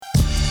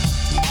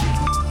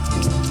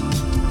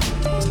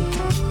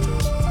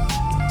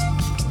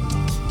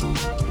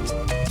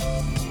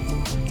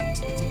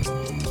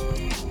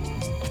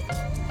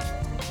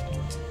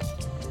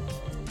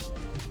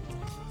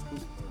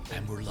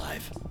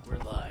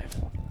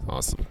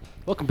Awesome.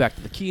 Welcome back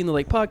to the Key in the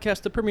Lake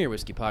podcast, the premier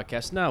whiskey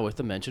podcast, now with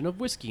a mention of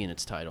whiskey in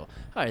its title.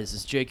 Hi, this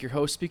is Jake, your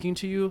host, speaking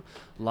to you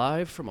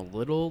live from a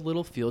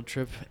little field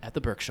trip at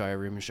the Berkshire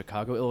Room in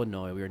Chicago,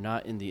 Illinois. We are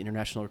not in the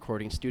International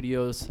Recording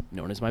Studios,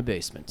 known as my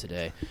basement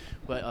today.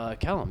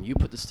 But Callum, you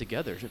put this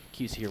together.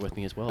 Key's here with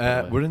me as well.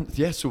 by the way. We're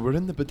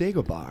in the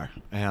Bodega Bar,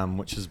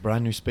 which is a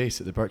brand new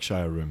space at the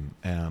Berkshire Room,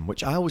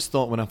 which I always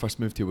thought when I first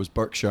moved here was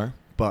Berkshire.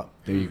 But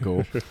there you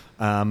go.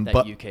 That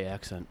but UK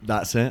accent.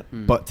 That's it.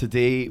 But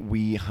today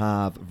we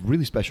have a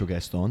really special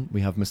guest on.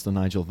 We have Mr.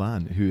 Nigel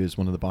Van, who is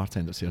one of the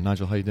bartenders here.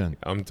 Nigel, how you doing?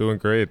 I'm doing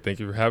great.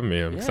 Thank you for having me.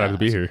 I'm excited to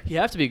be here. You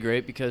have to be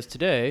great because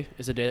today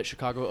is the day that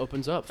Chicago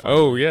opens up.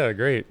 Oh, yeah,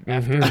 great.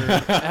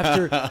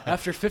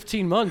 After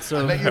 15 months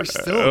of, I bet you're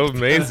still Oh,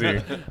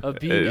 amazing. of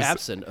being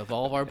absent of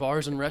all of our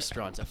bars and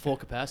restaurants at full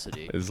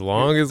capacity. As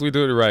long as we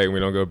do it right and we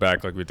don't go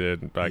back like we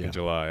did back in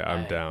July,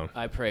 I'm down.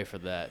 I pray for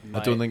that.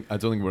 I don't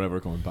think we're ever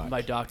going back.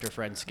 My doctor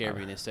friends scare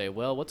me and they say,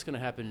 well, what's going to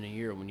happen in a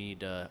year when we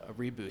need a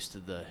reboost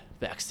of the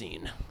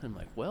vaccine? I'm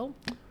like, well,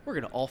 we're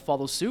going to all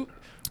follow suit.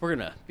 We're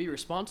going to be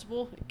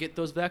responsible, get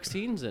those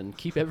vaccines, and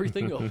keep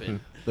everything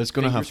open. There's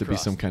going to have to Fingers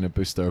be some crossed. kind of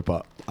booster,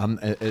 but I'm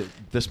at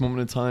this moment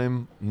in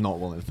time not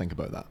willing to think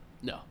about that.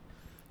 No.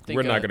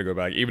 We're not going to go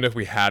back. Even if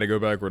we had to go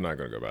back, we're not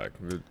going to go back.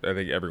 I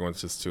think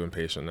everyone's just too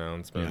impatient now.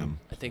 It's been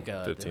I think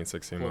 15,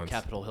 16 the months.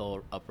 Capitol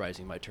Hill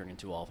uprising might turn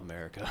into all of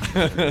America.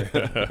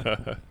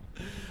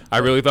 I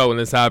really thought when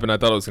this happened, I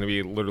thought it was going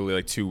to be literally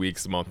like 2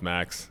 weeks, a month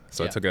max.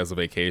 So I Yeah. took it as a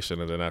vacation.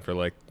 And then after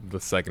like the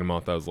second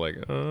month, I was like,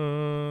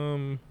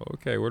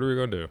 okay, what are we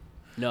going to do?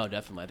 No,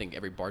 definitely. I think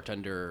every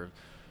bartender,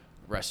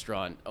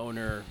 restaurant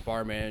owner,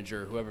 bar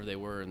manager, whoever they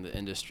were in the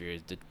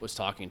industry was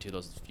talking to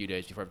those few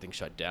days before everything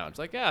shut down. It's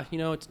like,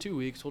 it's 2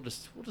 weeks. We'll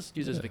just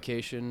use this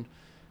vacation.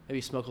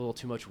 Maybe smoke a little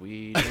too much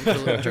weed,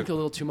 drink a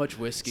little too much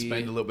whiskey.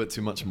 Spend a little bit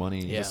too much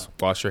money. Yeah. Just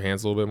wash your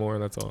hands a little bit more,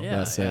 that's all. Yeah,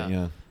 That's it,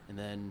 yeah. And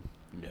then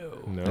No.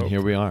 And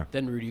here we are.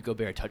 Then Rudy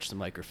Gobert touched the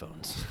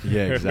microphones.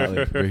 Yeah,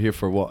 exactly. We're here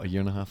for what, a year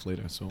and a half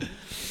later, so.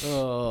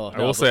 Oh,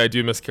 I will say I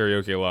do miss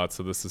karaoke a lot,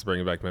 so this is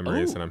bringing back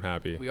memories, and I'm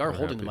happy. We are I'm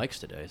holding happy. the mics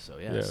today, so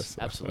yes. Yes.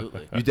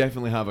 Absolutely. You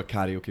definitely have a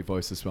karaoke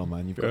voice as well,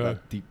 man. You've got Yeah.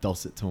 that deep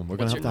dulcet tone. We're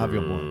going What's to have to have you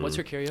on more. What's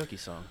your karaoke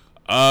song?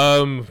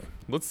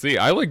 Let's see.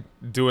 I like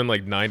doing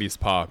like 90s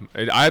pop.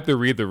 I have to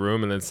read the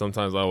room, and then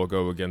sometimes I will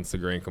go against the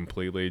grain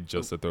completely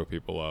just to throw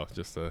people off,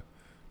 just to,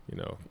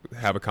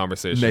 have a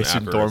conversation Nation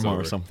after it's Dorma or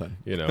over. something.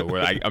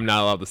 Where I'm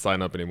not allowed to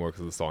sign up anymore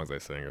because of the songs I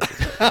sing. Or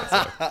something like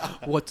that,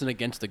 so. What's an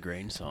Against the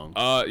Grain song?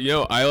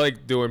 I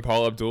like doing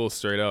Paul Abdul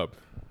straight up.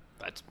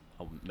 That's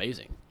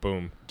amazing.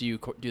 Boom. Do you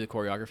do the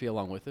choreography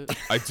along with it?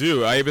 I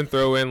do. I even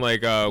throw in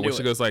like Knew when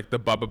she it. goes like the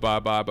ba ba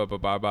ba ba ba ba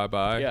ba ba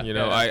ba. Yeah, You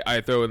know, yeah.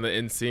 I throw in the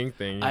NSYNC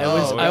thing. I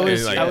was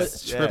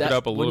trip it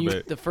up a little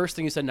bit. The first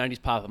thing you said,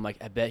 90s pop, I'm like,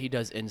 I bet he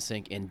does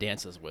NSYNC and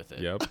dances with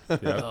it. Yep.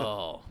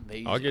 Oh,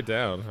 amazing. I'll get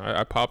down.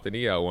 I popped an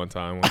E out one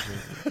time.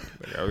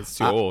 I was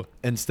too old.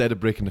 Instead of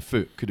breaking the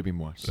foot, could have been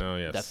worse. No,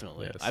 yes.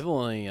 Definitely. Yes. I've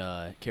only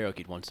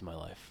karaokeed once in my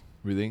life.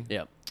 Really?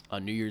 Yeah.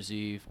 On New Year's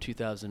Eve,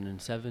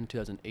 2007,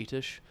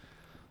 2008-ish.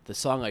 The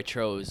song I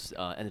chose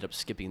ended up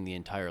skipping the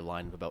entire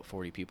line of about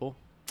 40 people.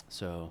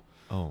 So,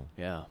 Oh.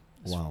 yeah.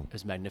 Wow. It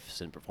was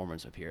magnificent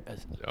performance up here. I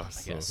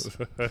Awesome. guess.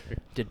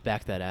 Did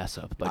Back That Ass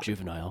Up by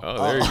Juvenile.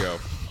 Oh, there you go.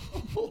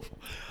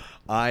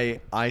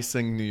 I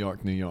sing New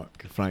York, New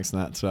York, Frank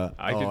Sinatra.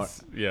 I can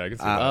see Oh,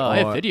 that. I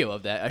have video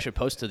of that. I should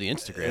post to the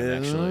Instagram,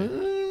 actually.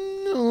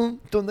 No,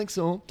 don't think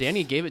so.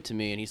 Danny gave it to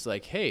me, and he's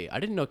like, hey, I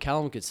didn't know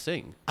Callum could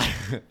sing.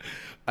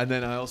 And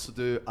then I also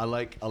I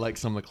like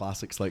some of the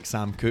classics like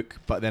Sam Cooke,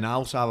 but then I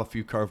also have a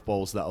few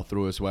curveballs that I'll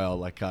throw as well,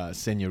 like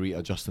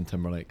Senorita, Justin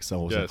Timberlake, so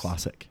always a Yes.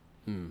 classic.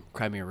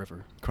 Cry Me a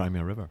River. Cry Me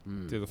a River.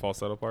 Do the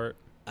falsetto part.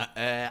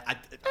 I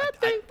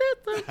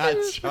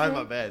try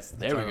my best.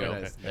 There we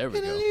go. There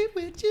we go.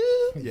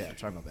 Yeah,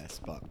 try my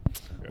best, but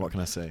what can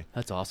I say?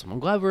 That's awesome. I'm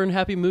glad we're in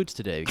happy moods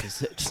today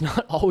because it's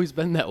not always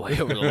been that way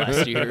over the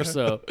last year or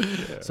so.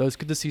 So it's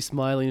good to see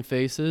smiling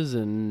faces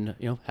and,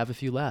 have a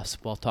few laughs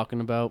while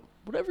talking about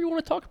whatever you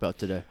want to talk about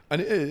today.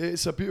 And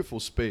it's a beautiful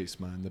space,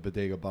 man, the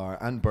Bodega Bar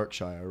and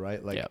Berkshire,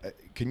 right? Like, Yeah.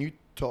 Can you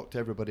talk to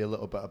everybody a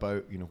little bit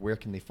about, where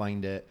can they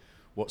find it?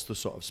 What's the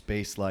sort of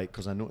space like?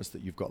 Because I noticed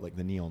that you've got like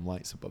the neon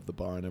lights above the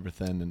bar and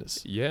everything, and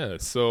it's Yeah.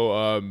 So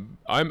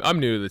I'm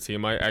new to the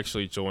team. I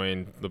actually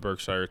joined the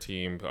Berkshire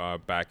team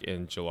back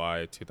in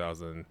July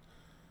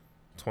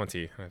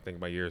 2020. I think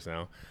my years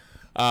now.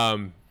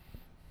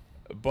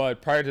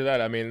 But prior to that,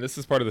 I mean, this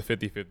is part of the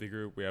 50/50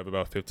 group. We have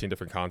about 15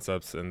 different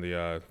concepts in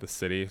the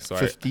city. So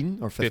 15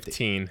 or 50?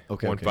 15.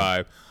 Okay, one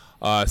okay.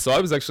 5. So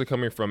I was actually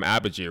coming from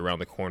Apogee around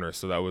the corner.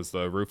 So that was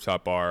the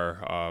rooftop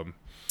bar,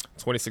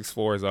 26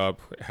 floors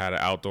up, had an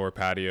outdoor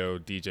patio,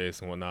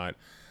 DJs and whatnot.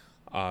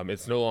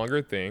 It's no longer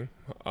a thing.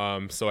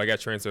 So I got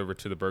transferred over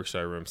to the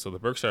Berkshire Room. So the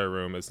Berkshire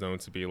Room is known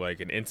to be like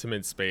an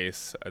intimate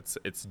space.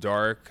 It's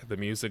dark. The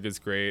music is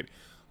great.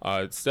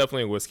 It's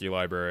definitely a whiskey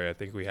library. I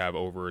think we have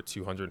over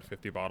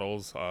 250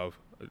 bottles of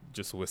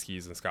just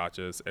whiskeys and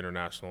scotches,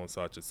 international and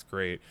such. It's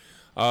great.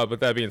 But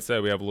that being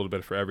said, we have a little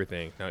bit for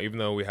everything. Now, even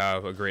though we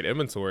have a great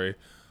inventory,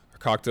 our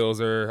Cocktails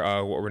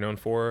are what we're known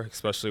for,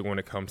 especially when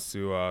it comes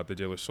to the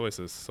dealer's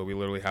choices. So we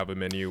literally have a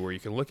menu where you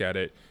can look at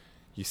it.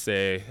 You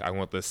say, I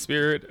want this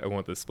spirit, I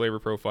want this flavor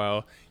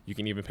profile. You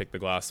can even pick the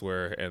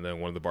glassware, and then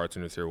one of the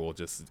bartenders here will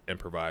just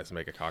improvise and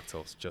make a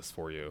cocktail just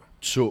for you.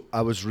 So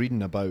I was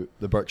reading about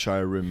the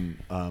Berkshire Room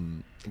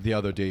the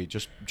other day,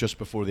 just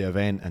before the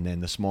event, and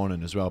then this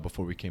morning as well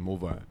before we came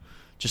over,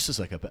 just as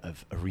like a bit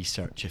of a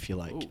research, if you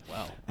like. Ooh,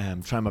 wow.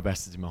 Trying my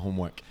best to do my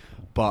homework.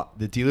 But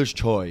the dealer's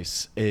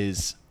choice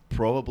is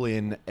probably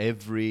in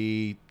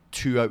every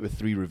 2 out of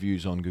 3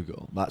 reviews on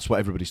Google. That's what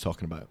everybody's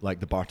talking about.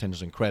 Like, the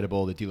bartender's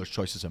incredible, the dealer's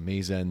choice is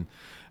amazing.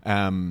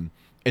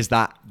 Is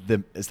that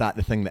the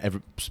thing that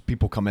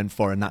people come in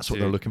for, and that's what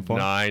they're looking for?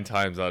 9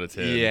 times out of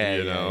 10. Yeah,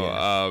 you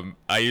know.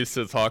 I used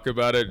to talk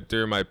about it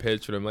during my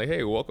pitch, but I'm like,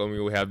 hey, welcome.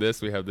 We have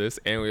this,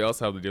 and we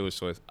also have the dealer's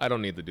choice. I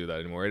don't need to do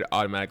that anymore. It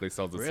automatically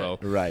sells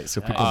itself. Right.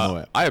 So people know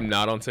it. I am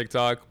not on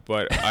TikTok,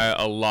 but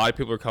a lot of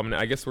people are coming.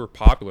 I guess we're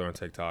popular on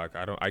TikTok.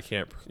 I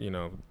can't,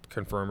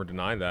 confirm or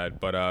deny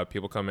that, but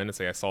people come in and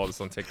say, I saw this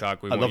on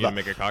TikTok. We want you to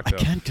make a cocktail.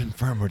 I can't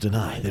confirm or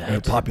deny that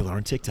they're popular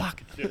on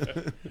TikTok.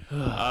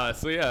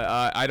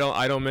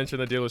 I don't mention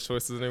the dealer's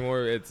choices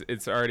anymore.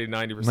 It's already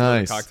 90% of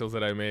the cocktails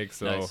that I make,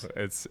 so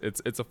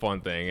it's a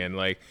fun thing, and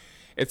like,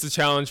 it's a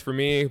challenge for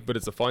me, but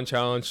it's a fun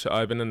challenge.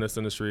 I've been in this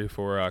industry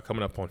for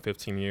coming up on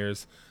 15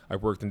 years.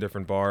 I've worked in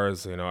different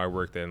bars. I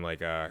worked in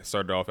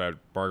started off at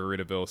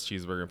Margaritaville's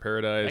Cheeseburger in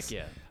Paradise,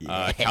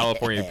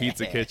 California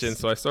Pizza Kitchen.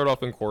 So I started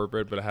off in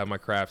corporate, but I have my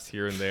crafts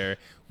here and there,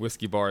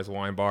 whiskey bars,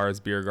 wine bars,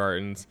 beer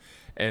gardens.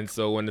 And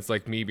so when it's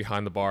like me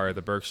behind the bar at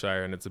the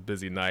Berkshire and it's a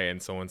busy night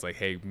and someone's like,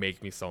 hey,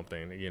 make me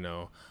something,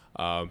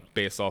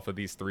 based off of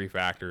these 3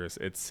 factors,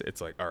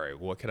 it's like, all right,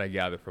 what can I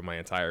gather from my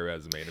entire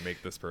resume to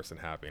make this person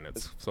happy? And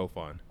it's so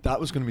fun. That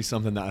was going to be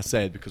something that I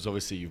said, because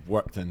obviously you've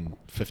worked in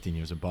 15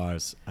 years in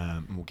bars,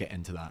 and we'll get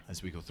into that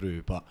as we go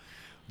through. But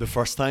the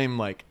first time,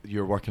 like,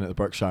 you're working at the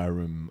Berkshire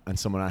Room and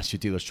someone asked you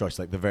dealer's choice,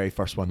 like the very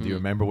first one, do you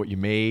remember what you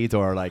made?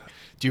 Or like,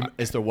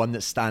 is there one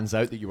that stands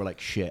out that you were like,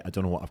 shit, I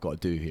don't know what I've got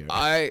to do here?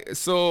 I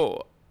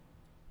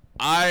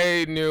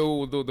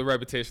knew the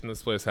reputation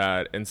this place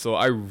had, and so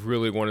I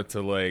really wanted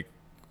to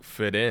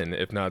fit in,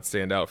 if not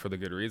stand out, for the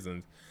good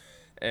reasons.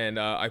 And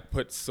I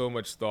put so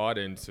much thought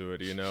into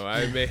it,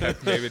 I may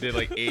have maybe did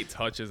 8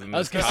 touches in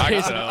this cocktail. I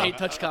was going to say,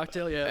 8-touch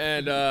cocktail, yeah.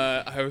 And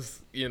I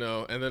was,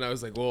 and then I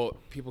was like, well,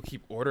 people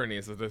keep ordering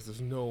these, so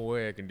there's no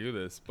way I can do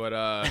this.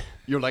 But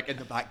you're like in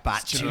the back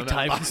batch. Too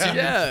time consuming.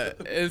 Yeah.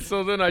 And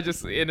so then I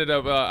just ended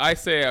up, I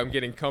say I'm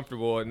getting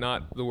comfortable, and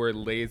not the word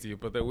lazy,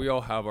 but that we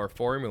all have our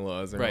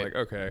formulas. And we're like,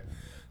 okay,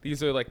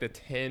 these are the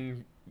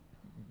 10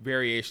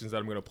 variations that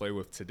I'm going to play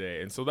with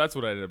today. And so that's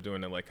what I ended up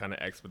doing to kind of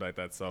expedite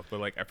that stuff. But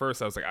at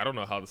first I was like, I don't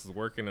know how this is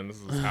working, and this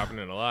is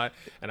happening a lot,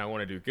 and I want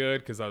to do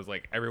good, because I was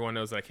like, everyone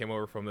knows that I came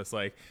over from this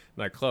night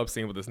club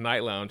scene with this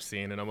night lounge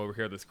scene, and I'm over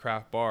here at this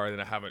craft bar,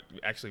 and I haven't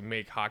actually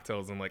made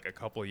cocktails in a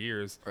couple of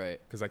years,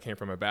 right? Because I came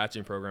from a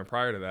batching program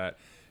prior to that.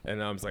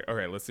 And I was like, all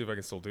right, let's see if I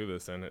can still do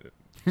this. And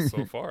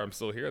so far, I'm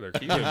still here. They're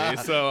keeping me.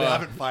 So they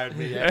haven't fired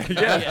me yet.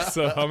 Yeah,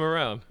 so I'm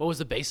around. What was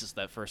the basis of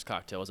that first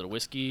cocktail? Was it a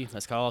whiskey,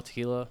 mezcal,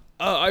 tequila?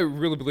 I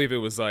really believe it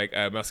was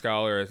a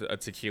mezcal or a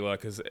tequila,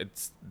 because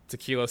it's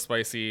tequila,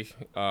 spicy,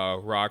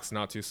 rocks,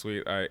 not too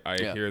sweet. I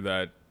hear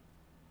that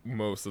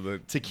most of the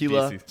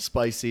tequila, DC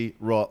spicy,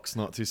 rocks,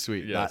 not too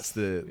sweet. Yes.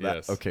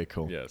 Yes. Okay,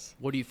 cool. Yes.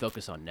 What do you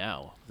focus on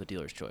now, the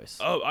dealer's choice?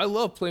 Oh, I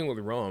love playing with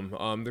rum.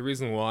 The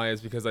reason why is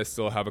because I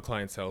still have a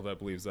clientele that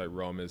believes that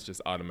rum is just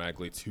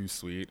automatically too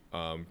sweet,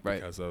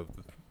 because of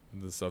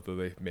the stuff that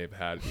they may have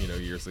had,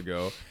 years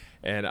ago.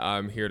 And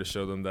I'm here to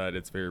show them that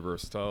it's very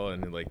versatile,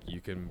 and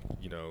you can,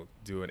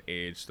 do an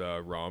aged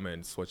rum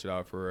and switch it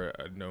out for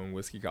a known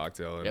whiskey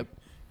cocktail. And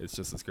it's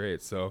just as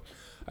great. So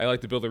I like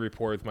to build a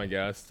rapport with my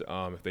guests.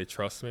 If they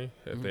trust me,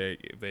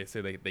 if they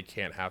say they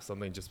can't have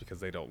something just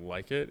because they don't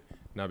like it,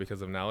 not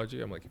because of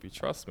analogy, I'm like, if you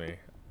trust me,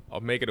 I'll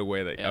make it a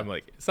way that I'm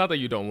like, it's not that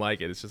you don't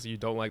like it, it's just you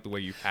don't like the way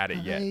you've had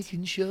it yet. I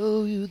can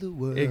show you the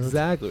world.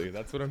 Exactly.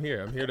 That's what I'm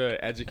here. I'm here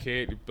to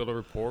educate, build a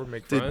rapport,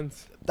 make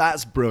friends.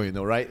 That's brilliant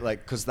though, right?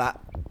 Because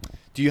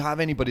do you have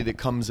anybody that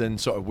comes in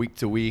sort of week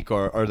to week,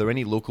 or are there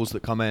any locals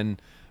that come in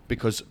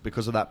because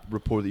of that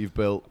rapport that you've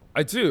built?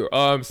 I do.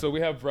 So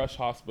we have Rush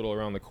Hospital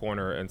around the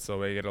corner, and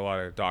so we get a lot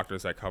of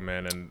doctors that come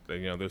in, and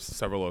there's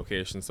several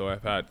locations. So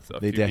I've had a few people.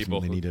 They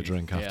definitely need a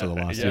drink after the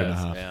last year and a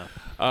half.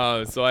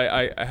 Yeah. So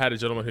I had a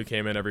gentleman who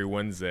came in every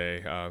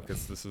Wednesday,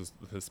 because this is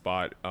his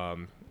spot,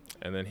 and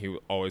then he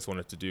always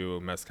wanted to do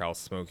mezcal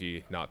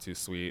smoky, not too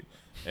sweet,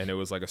 and it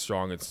was a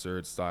strong and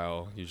stirred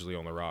style, usually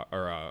on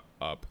the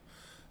up.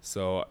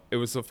 So it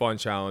was a fun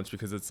challenge,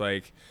 because it's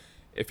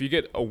if you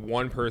get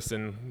one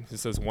person who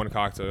says one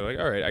cocktail, you're like,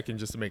 all right, I can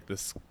just make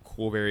this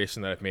cool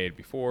variation that I've made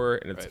before,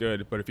 and it's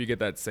good. But if you get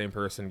that same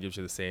person gives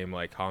you the same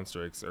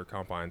constructs or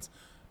compounds,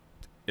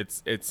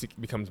 it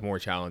becomes more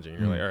challenging.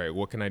 You're like, all right,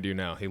 what can I do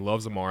now? He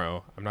loves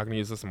Amaro. I'm not going to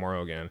use this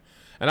Amaro again.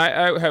 And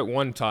I had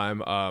one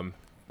time,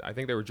 I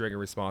think they were drinking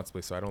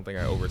responsibly, so I don't think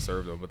I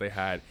overserved them.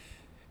 But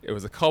it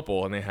was a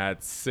couple, and they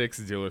had 6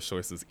 dealer's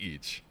choices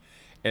each.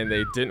 and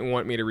they didn't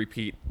want me to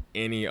repeat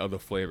any of the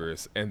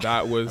flavors, and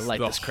that was like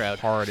the this crowd.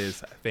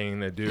 hardest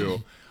thing to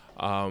do.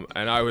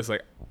 And I was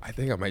like, I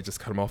think I might just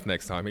cut them off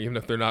next time, even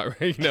if they're not,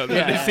 they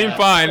seem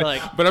fine,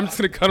 but I'm just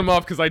gonna cut them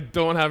off because I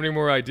don't have any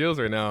more ideas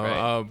right now.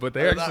 Right. But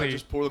they actually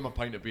just pour them a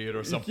pint of beer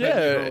or something.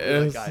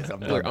 yeah, Guys,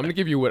 I'm look, I'm gonna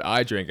give you what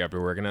I drink after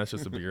work, and that's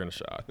just a beer and a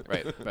shot.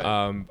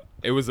 Right.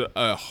 It was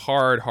a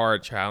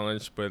hard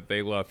challenge, but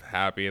they left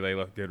happy. They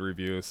left good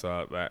reviews,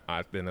 so that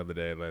at the end of the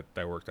day,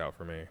 that worked out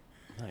for me.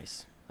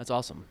 Nice. That's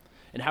awesome.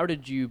 And how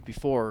did you,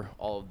 before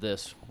all of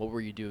this, what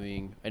were you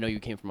doing? I know you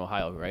came from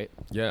Ohio, right?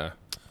 Yeah.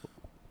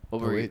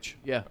 What were you? OH.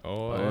 Yeah.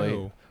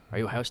 Oh. Are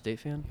you a Ohio State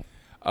fan?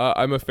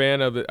 I'm a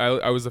fan of the.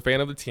 I was a fan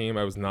of the team.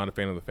 I was not a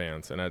fan of the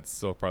fans, and that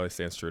still probably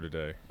stands true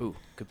today. Ooh,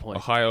 good point.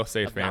 Ohio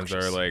State fans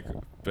Obnoxious. are like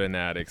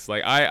fanatics.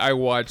 Like I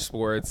watch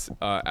sports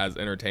as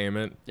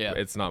entertainment. Yeah.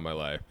 It's not my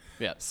life.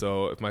 Yeah.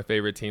 So if my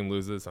favorite team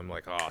loses, I'm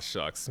like, oh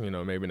shucks,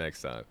 maybe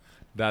next time.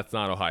 That's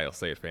not Ohio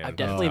State fan. I've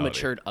definitely mentality.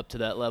 matured up to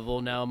that level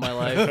now in my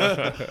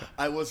life.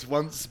 I was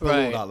once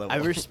below that level. I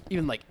was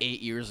even like 8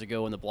 years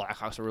ago when the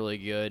Blackhawks were really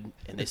good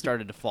and they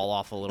started to fall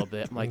off a little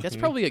bit. I'm like, that's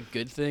probably a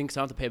good thing because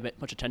I don't have to pay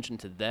much attention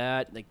to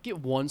that. Like, get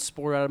one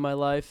sport out of my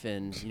life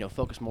and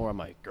focus more on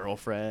my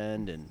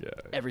girlfriend and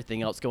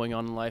everything else going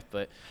on in life.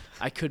 But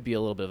I could be a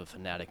little bit of a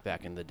fanatic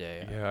back in the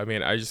day. Yeah, I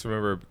mean, I just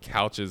remember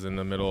couches in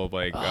the middle of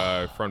like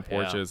front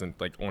porches and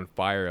like on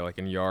fire, like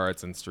in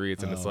yards and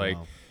streets, and it's like.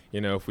 Wow.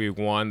 If we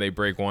won, they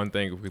break one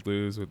thing. If we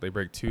lose, they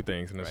break two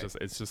things, and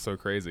it's just so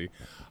crazy.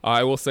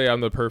 I will say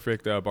I'm the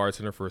perfect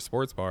bartender for a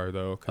sports bar,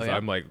 though, because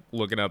I'm like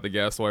looking at the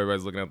guests while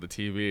everybody's looking at the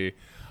TV.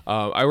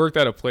 I worked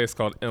at a place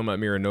called Ilma at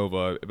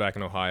Miranova back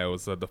in Ohio. It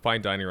was the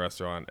fine dining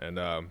restaurant, and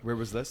Where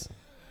was this?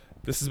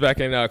 this is back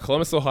in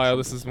Columbus, Ohio.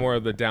 This is more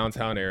of the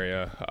downtown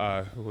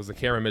area. It was a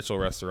Cameron Mitchell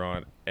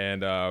restaurant,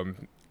 and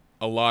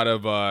a lot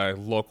of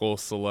local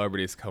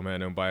celebrities come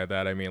in, and by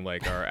that I mean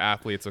like our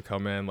athletes would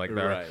come in, like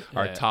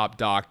our top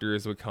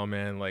doctors would come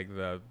in, like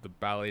the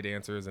ballet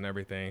dancers and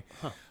everything.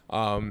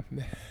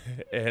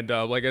 And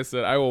like I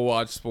said, I will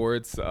watch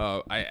sports.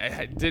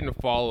 I didn't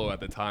follow at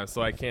the time,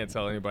 so I can't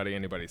tell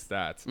anybody's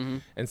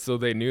stats. And so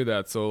they knew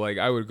that. So like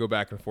I would go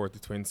back and forth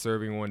between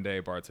serving one day,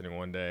 bartending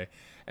one day,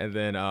 and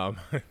then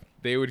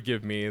they would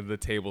give me the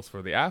tables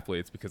for the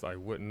athletes because I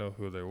wouldn't know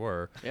who they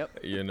were. Yep.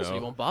 So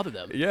you won't bother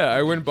them. Yeah,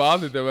 I wouldn't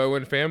bother them. I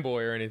wouldn't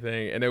fanboy or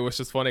anything. And it was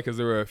just funny because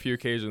there were a few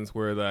occasions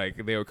where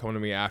like they would come to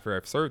me after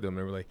I've served them. And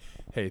they were like,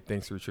 "Hey,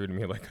 thanks for treating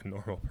me like a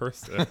normal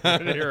person."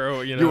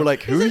 You were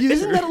like, "Who are you?"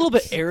 Isn't that a little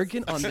bit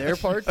arrogant on their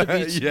part to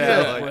be?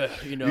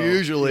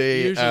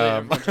 Usually,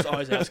 everyone's just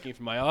always asking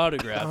for my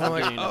autograph, I'm and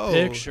like, getting "Oh, a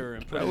picture,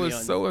 and that putting me was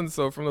on. so and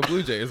so from the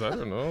Blue Jays. I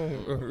don't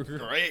know.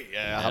 Great,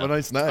 yeah. Have a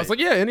nice night. I was like,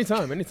 "Yeah,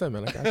 anytime,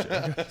 man. I got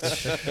you."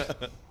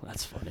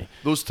 That's funny.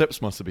 Those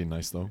tips must have been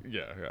nice, though.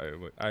 Yeah,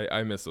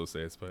 I miss those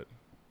days, but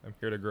I'm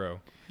here to grow.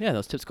 Yeah,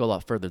 those tips go a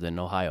lot further than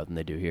Ohio than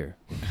they do here.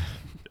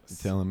 You're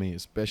telling me,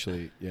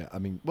 especially, yeah. I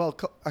mean, well,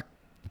 I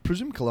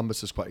presume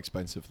Columbus is quite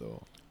expensive,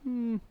 though.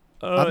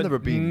 I've never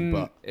been,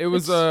 but it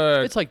was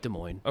it's like Des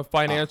Moines. a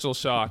financial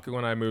shock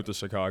when I moved to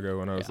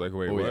Chicago, and I was like,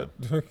 "Wait, Oh,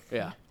 what?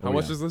 Yeah. How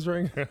much is this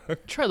drink?"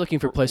 Try looking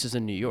for places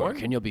in New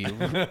York, and you'll be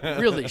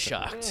really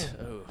shocked.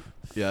 Oh.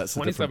 yeah, it's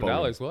a different $27.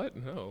 ballgame. What?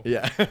 No.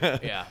 Yeah.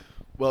 Yeah.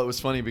 Well, it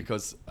was funny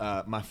because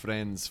my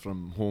friends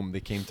from home, they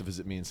came to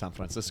visit me in San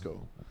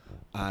Francisco,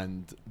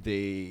 and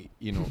they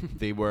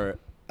were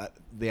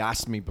they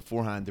asked me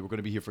beforehand. They were going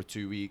to be here for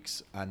 2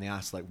 weeks, and they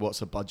asked like,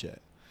 "What's a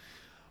budget?"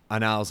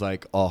 And I was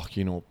like, "Oh,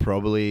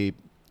 probably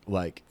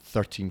like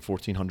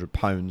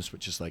 £1,300-1,400,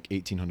 which is like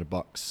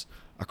 $1,800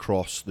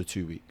 across the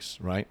 2 weeks,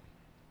 right?"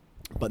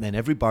 But then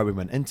every bar we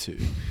went into,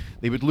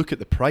 they would look at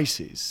the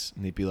prices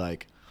and they'd be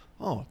like,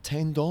 "Oh,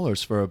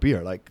 $10 for a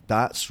beer, like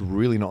that's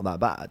really not that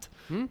bad."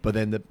 But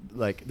then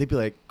they'd be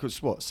like,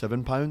 "'Cause what,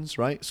 £7,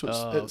 right?" So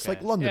it's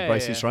like London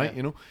prices, right?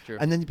 Sure.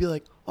 And then you'd be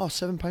like, "Oh,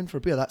 £7 for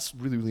a beer, that's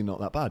really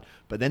not that bad."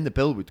 But then the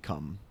bill would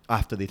come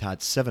after they'd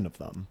had 7 of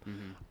them,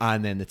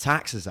 and then the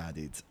tax is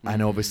added,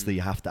 and obviously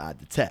you have to add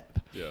the tip.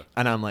 Yeah.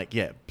 And I'm like,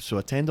 yeah, so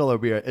a $10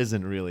 beer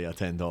isn't really a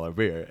 $10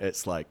 beer;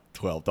 it's like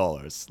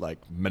 $12, like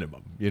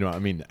minimum. You know what I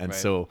mean? And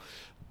so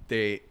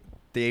they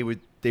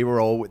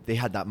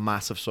had that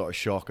massive sort of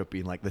shock of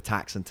being like the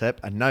tax and tip.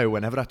 And now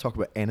whenever I talk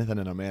about anything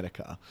in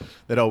America,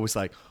 they're always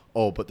like,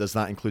 "Oh, but does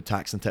that include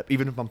tax and tip?"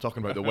 Even if I'm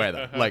talking about the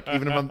weather, like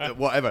even if I'm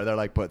whatever, they're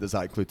like, "But does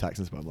that include tax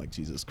and tip?" I'm like,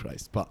 Jesus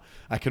Christ. But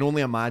I can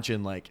only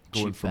imagine like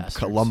going Cheap from bastards.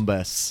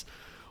 Columbus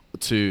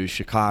to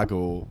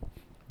Chicago,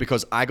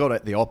 because I got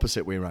it the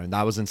opposite way around.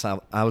 I was in San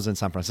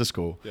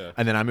Francisco,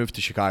 and then I moved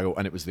to Chicago,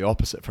 and it was the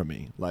opposite for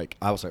me. Like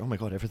I was like, "Oh my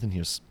God, everything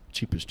here's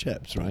cheap as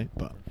chips," right?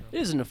 But It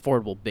is an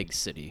affordable big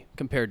city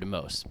compared to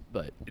most,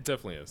 but It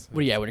definitely is.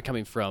 when you're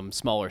coming from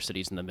smaller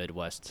cities in the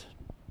Midwest,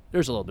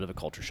 there's a little bit of a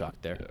culture shock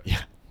there.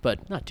 yeah.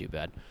 But not too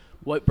bad.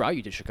 What brought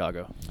you to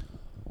Chicago?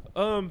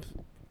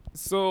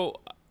 So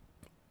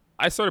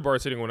I started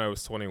bartending when I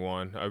was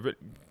 21.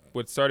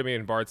 What started me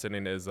in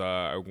bartending is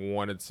I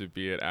wanted to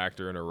be an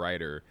actor and a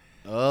writer.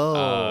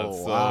 Oh,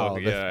 So, wow.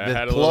 yeah, I The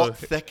had a plot little,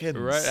 thickens.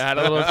 Right, I had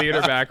a little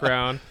theater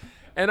background.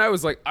 And I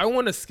was like, I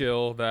want a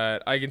skill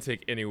that I can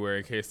take anywhere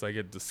in case I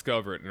get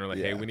discovered. And they're like,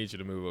 hey, Yeah. we need you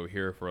to move over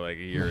here for like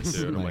a year or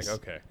two. And I'm like, Nice.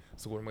 okay,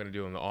 so what am I going to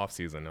do in the off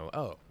season? I'm like,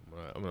 oh,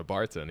 I'm going to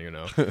bartend, you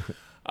know?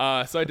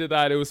 So I did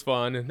that. It was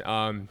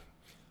fun.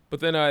 But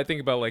then I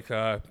think about like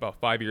about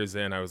 5 years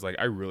in, I was like,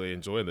 I really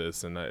enjoy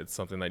this, and it's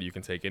something that you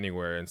can take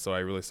anywhere. And so I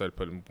really started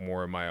putting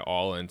more of my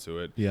all into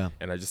it. Yeah.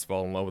 And I just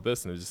fell in love with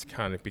this, and it just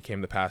kind of became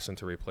the passion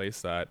to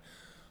replace that.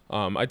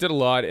 I did a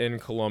lot in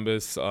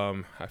Columbus.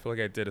 I feel like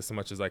I did as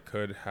much as I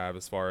could have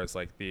as far as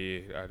like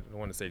I don't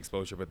want to say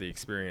exposure, but the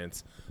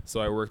experience. So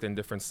I worked in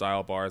different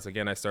style bars.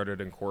 Again, I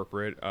started in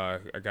corporate. I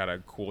got a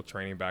cool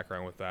training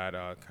background with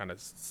that, kind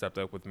of stepped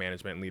up with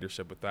management and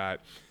leadership with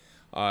that.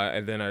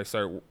 And then I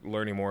started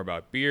learning more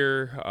about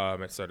beer. I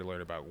started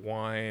learning about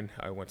wine.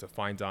 I went to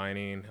fine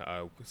dining.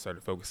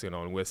 Started focusing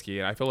on whiskey.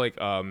 And I feel like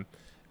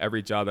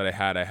every job that I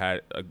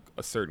had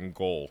a certain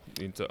goal.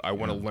 I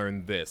want to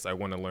learn this. I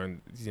want to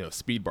learn,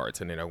 speed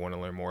bartending. I want to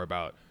learn more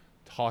about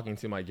talking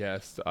to my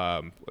guests,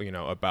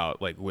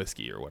 about like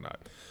whiskey or whatnot.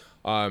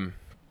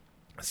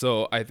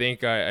 So I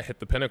think I hit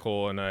the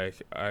pinnacle, and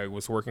I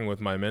was working with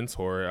my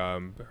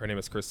mentor. Her name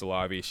is Crystal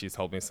Lavi. She's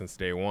helped me since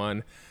day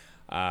one.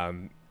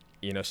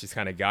 She's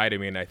kind of guided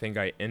me, and I think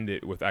I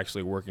ended with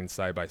actually working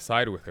side by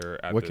side with her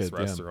at this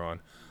restaurant.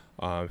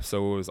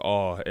 So it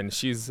was and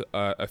she's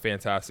a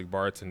fantastic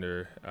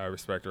bartender. I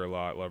respect her a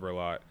lot, love her a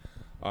lot.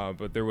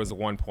 But there was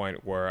one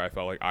point where I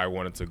felt like I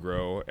wanted to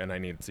grow and I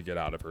needed to get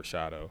out of her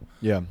shadow.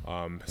 Yeah.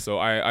 So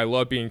I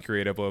love being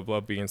creative. I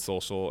love being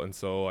social. And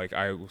so like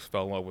I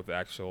fell in love with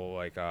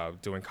actual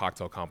doing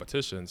cocktail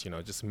competitions,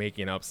 just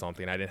making up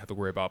something. I didn't have to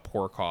worry about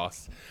pour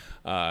costs.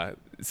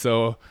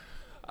 So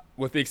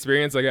with the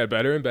experience, I got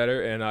better and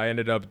better, and I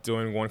ended up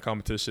doing one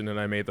competition, and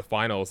I made the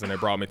finals, and it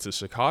brought me to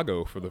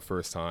Chicago for the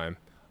first time.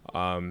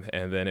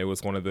 And then it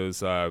was one of those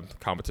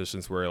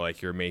competitions where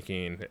like you're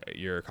making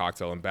your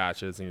cocktail in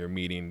batches and you're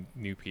meeting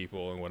new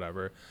people and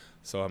whatever.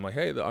 So I'm like,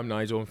 hey, I'm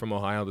Nigel. I'm from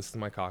Ohio. This is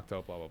my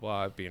cocktail, blah, blah,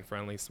 blah. Being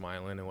friendly,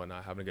 smiling and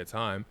whatnot, having a good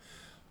time.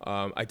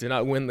 I did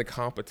not win the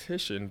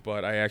competition,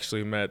 but I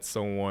actually met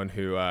someone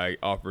who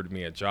offered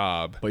me a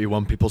job. But you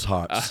won people's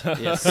hearts.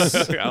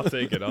 Yes. I'll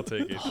take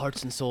it.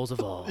 Hearts and souls of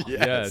all.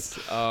 Yes.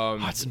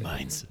 Hearts and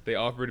minds. They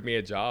offered me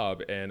a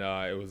job, and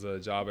it was a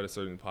job at a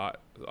certain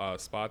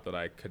spot that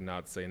I could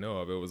not say no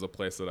of. It was a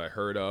place that I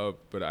heard of,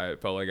 but I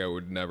felt like I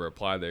would never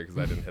apply there because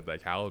I didn't hit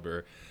that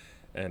caliber.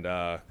 And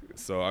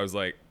so I was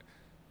like,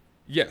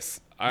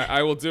 yes,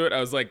 I will do it. I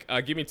was like,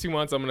 give me 2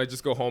 months. I'm going to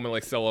just go home and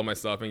like sell all my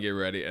stuff and get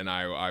ready, and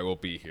I will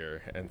be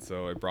here. And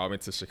so it brought me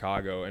to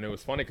Chicago. And it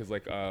was funny because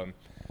like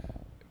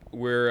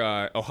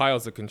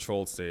Ohio's a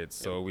controlled state,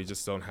 so we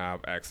just don't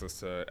have access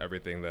to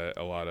everything that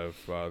a lot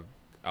of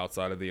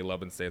outside of the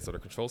 11 states that are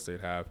controlled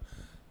state have.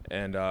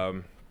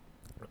 And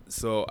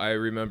so I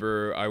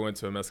remember I went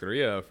to a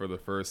Mescaria for the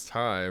first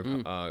time.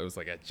 It was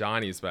like at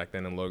Johnny's back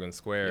then in Logan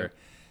Square.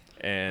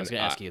 And I was going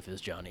to ask you if it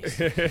was Johnny's.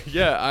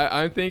 Yeah,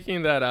 I'm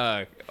thinking that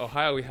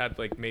Ohio, we had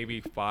like maybe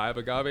 5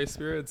 agave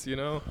spirits,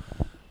 and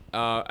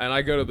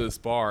I go to this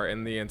bar,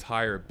 and the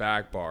entire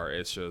back bar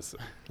is just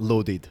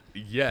loaded.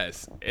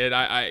 Yes,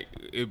 and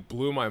it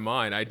blew my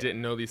mind. I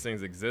didn't know these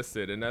things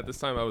existed, and at this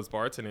time I was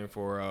bartending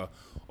for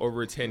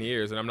over 10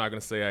 years, and I'm not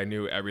going to say I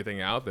knew everything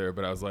out there,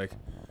 but I was like,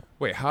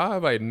 wait, how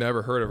have I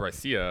never heard of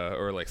Raicilla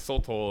or like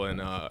Sotol and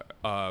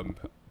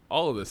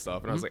all of this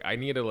stuff? And I was like, I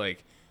need to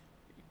like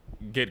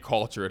get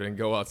cultured and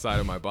go outside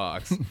of my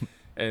box.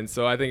 And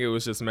so I think it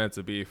was just meant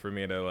to be for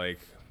me to like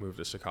move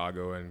to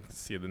Chicago and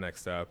see the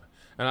next step.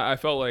 And I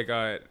felt like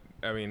I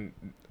mean,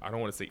 I don't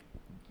want to say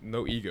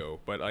no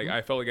ego, but like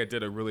I felt like I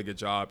did a really good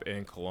job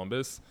in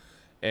Columbus,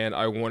 and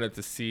I wanted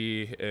to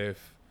see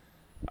if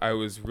I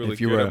was really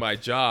good at my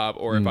job,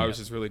 or if I was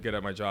just really good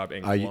at my job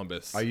in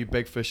Columbus. Are you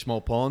big fish,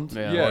 small pond?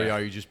 Yeah. Or are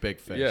you just big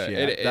fish?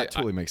 Yeah. That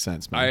totally makes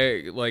sense, man.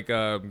 I like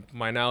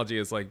my analogy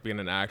is like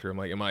being an actor. I'm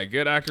like, am I a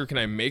good actor? Can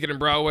I make it in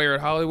Broadway or at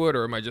Hollywood,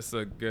 or am I just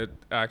a good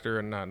actor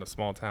and not in a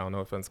small town?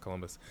 No offense,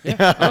 Columbus.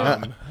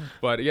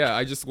 But yeah,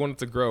 I just wanted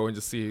to grow and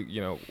just see,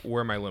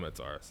 where my limits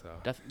are. So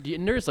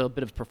And there's a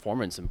bit of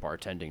performance in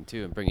bartending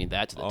too, and bringing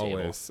that to the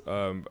always.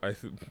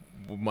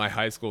 My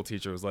high school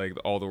teacher was like,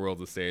 all the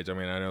world's a stage. I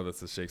mean, I know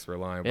that's a Shakespeare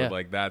line, but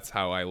like that's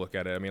how I look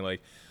at it. I mean,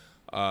 like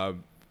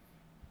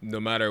no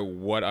matter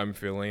what I'm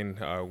feeling,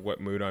 what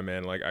mood I'm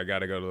in, like I got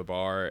to go to the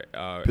bar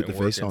and the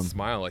work face and on.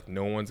 Smile. Like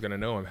no one's going to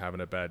know I'm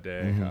having a bad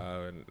day.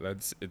 And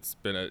it's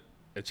been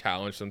a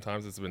challenge.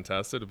 Sometimes it's been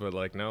tested, but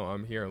like, no,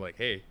 I'm here. Like,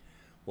 hey,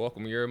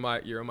 welcome. You're in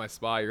my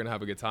spa. You're going to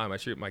have a good time. I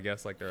treat my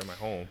guests like they're in my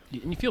home.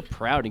 And you feel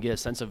proud and get a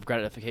sense of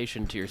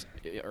gratification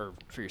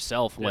for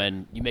yourself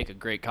when you make a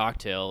great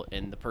cocktail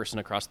and the person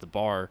across the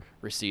bar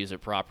receives it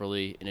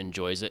properly and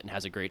enjoys it and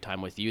has a great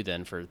time with you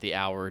then for the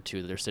hour or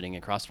two that they're sitting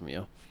across from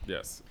you.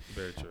 Yes,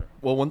 very true.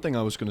 Well, one thing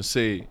I was going to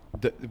say,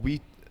 that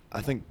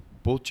I think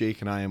both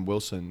Jake and I and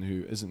Wilson,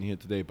 who isn't here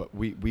today, but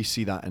we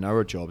see that in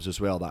our jobs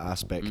as well, that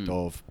aspect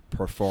of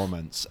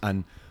performance.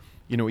 And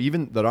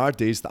even there are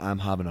days that I'm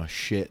having a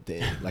shit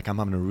day, like I'm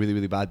having a really,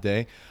 really bad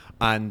day.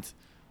 And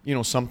you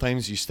know,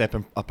 sometimes you step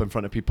up in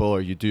front of people,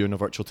 or you do in a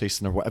virtual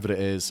tasting or whatever it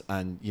is,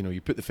 and you know,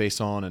 you put the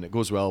face on and it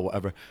goes well,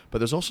 whatever. But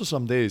there's also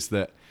some days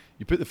that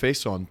you put the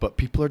face on, but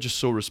people are just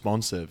so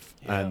responsive.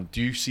 Yeah. And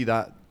do you see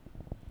that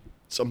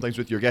sometimes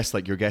with your guests?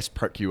 Like, your guests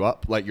perk you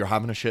up, like you're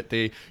having a shit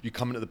day, you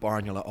come into the bar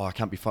and you're like, oh, I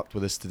can't be fucked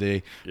with this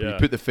today. But you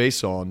put the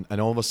face on, and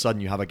all of a sudden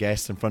you have a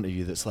guest in front of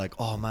you that's like,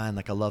 oh man,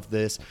 like I love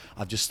this,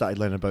 I've just started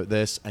learning about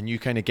this, and you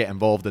kind of get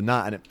involved in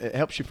that, and it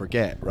helps you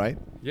forget, right?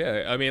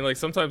 Yeah, I mean, like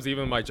sometimes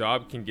even my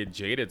job can get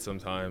jaded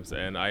sometimes,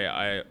 and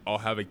I'll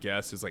have a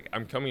guest who's like,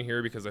 I'm coming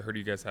here because I heard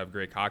you guys have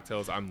great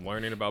cocktails. I'm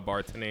learning about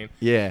bartending.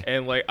 Yeah.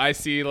 And like I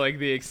see like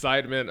the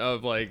excitement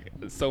of like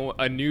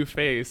a new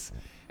face,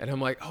 and I'm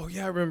like, oh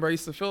yeah, I remember I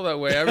used to feel that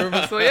way. I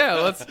remember, so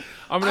yeah,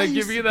 I'm gonna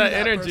give you that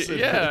energy. Person.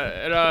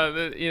 Yeah,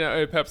 and you know,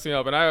 it peps me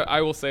up, and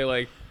I will say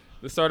like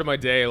the start of my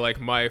day,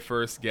 like my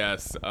first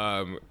guest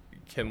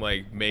can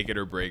like make it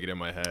or break it in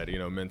my head, you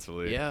know,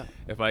 mentally. Yeah.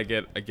 If I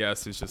get a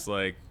guest who's just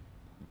like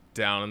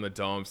down in the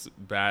dumps,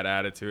 bad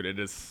attitude, it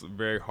is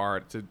very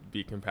hard to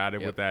be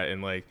compatible with that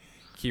and like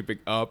keep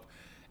it up.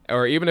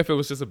 Or even if it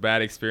was just a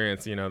bad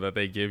experience, you know, that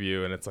they give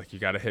you, and it's like you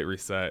got to hit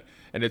reset,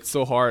 and it's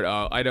so hard.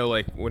 I know,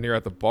 like when you're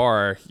at the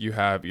bar, you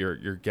have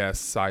your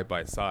guests side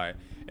by side,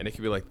 and it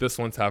can be like, this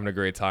one's having a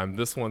great time,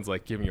 this one's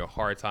like giving you a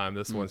hard time,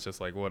 this one's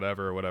just like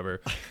whatever,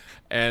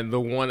 and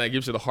the one that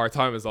gives you the hard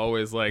time is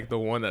always like the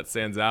one that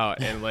stands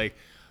out, and like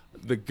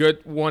the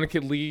good one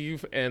could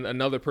leave and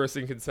another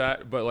person can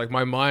sat, but like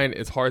my mind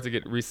is hard to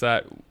get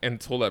reset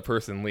until that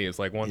person leaves.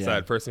 Like once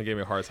that person gave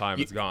me a hard time,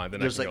 it's gone.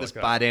 Then there's I like can this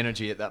go, bad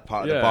energy at that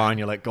part of the bar, and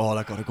you're like, God,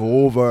 I gotta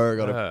go over,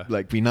 gotta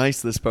like be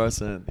nice to this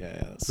person.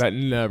 That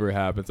never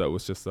happens. That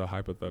was just a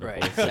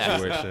hypothetical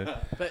situation.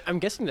 But I'm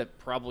guessing that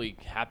probably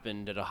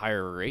happened at a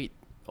higher rate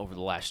over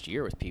the last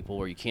year with people,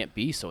 where you can't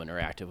be so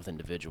interactive with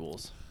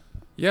individuals.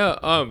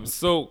 Yeah.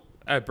 So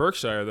at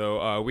Berkshire,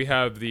 though, we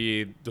have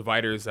the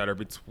dividers that are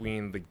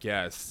between the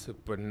guests,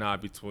 but not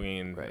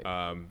between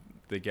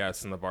the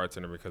guests and the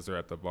bartender, because they're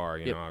at the bar,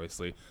 you know,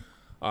 obviously.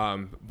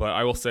 But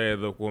I will say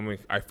that when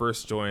I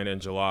first joined in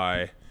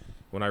July,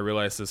 when I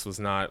realized this was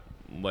not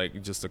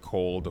like just a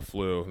cold, a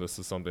flu, this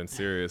is something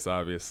serious,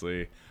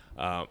 obviously.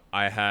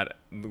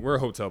 We're a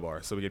hotel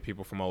bar, so we get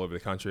people from all over the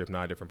country, if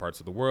not different parts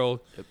of the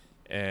world.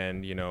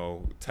 And, you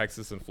know,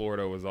 Texas and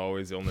Florida was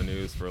always on the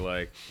news for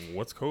like,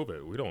 what's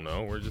COVID? We don't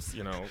know. We're just,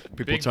 you know,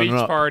 big beach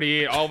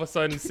party. All of a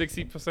sudden,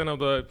 60% of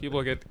the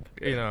people get,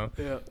 you know,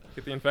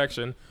 get the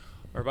infection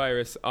or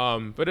virus.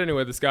 But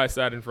anyway, this guy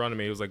sat in front of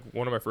me. He was like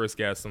one of my first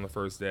guests on the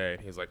first day.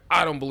 He's like,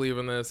 I don't believe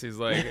in this. He's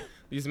like,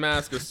 these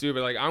masks are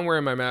stupid. Like, I'm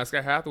wearing my mask.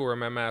 I have to wear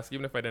my mask.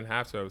 Even if I didn't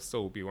have to, I would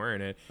still be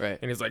wearing it. Right.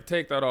 And he's like,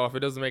 take that off.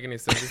 It doesn't make any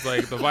sense. He's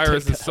like, the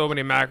virus is so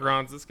many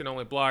macrons. This can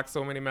only block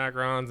so many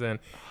macrons. And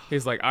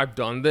he's like, I've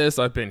done this.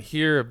 I've been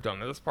here. I've done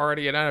this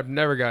party. And I've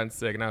never gotten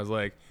sick. And I was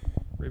like,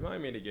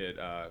 remind me to get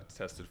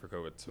tested for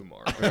COVID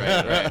tomorrow.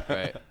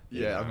 Right.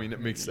 Yeah, I mean,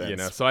 it makes sense. You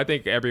know, so I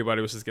think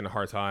everybody was just getting a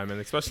hard time.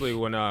 And especially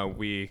when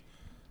we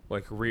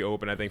like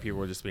reopen, I think people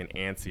were just being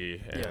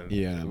antsy,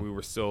 and we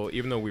were still,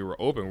 even though we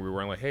were open, we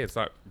weren't like, hey, it's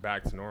not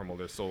back to normal.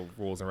 There's still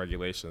rules and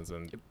regulations,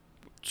 and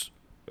it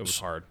was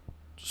hard.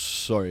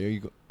 Sorry, are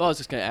you Well, I was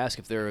just going to ask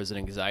if there was an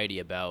anxiety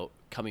about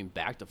coming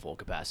back to full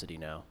capacity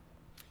now.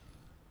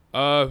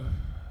 For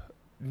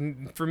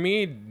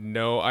me,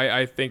 no.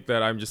 I think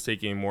that I'm just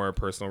taking more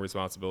personal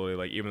responsibility.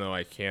 Like, even though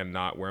I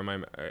cannot wear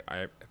I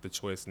have the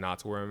choice not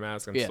to wear a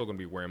mask, I'm still going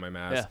to be wearing my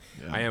mask.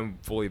 Yeah. I am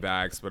fully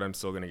vaxxed, but I'm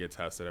still going to get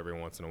tested every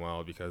once in a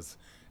while because,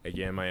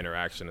 again, my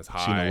interaction is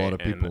high. Seen a lot of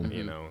people. And,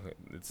 you know,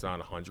 it's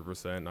not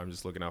 100%. I'm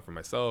just looking out for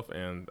myself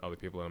and other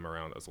people that I'm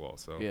around as well.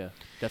 So yeah,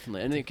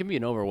 definitely. And it can be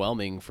an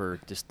overwhelming for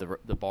just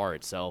the bar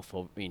itself.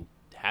 I mean,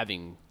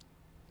 having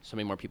so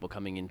many more people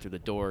coming in through the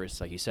doors,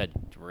 like you said,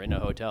 we're in a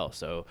hotel,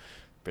 so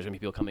there's going to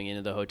be people coming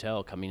into the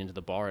hotel, coming into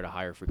the bar at a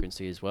higher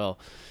frequency as well,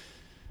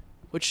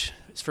 which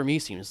for me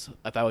seems,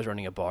 if I was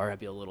running a bar, I'd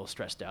be a little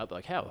stressed out. But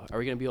like, how are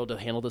we going to be able to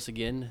handle this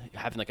again?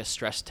 Having like a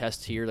stress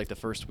test here, like the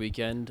first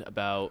weekend,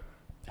 about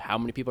how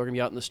many people are going to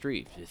be out in the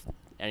street.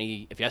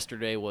 If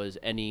yesterday was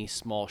any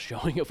small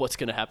showing of what's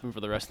going to happen for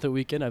the rest of the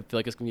weekend, I feel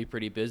like it's going to be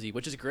pretty busy,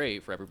 which is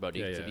great for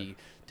everybody to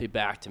be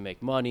back to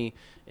make money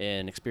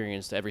and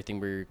experience everything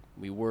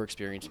we were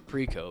experiencing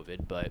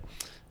pre-COVID. But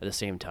at the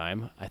same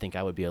time, I think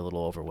I would be a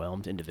little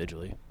overwhelmed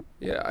individually.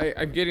 Yeah,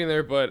 I'm getting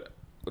there, but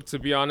to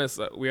be honest,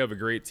 we have a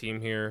great team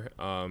here.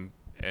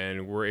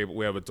 And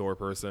we have a door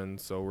person,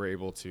 so we're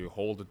able to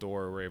hold the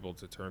door. We're able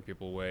to turn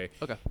people away.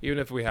 Okay. Even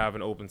if we have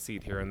an open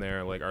seat here and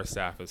there, like our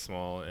staff is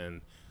small,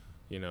 and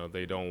you know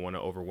they don't want to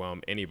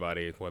overwhelm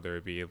anybody, whether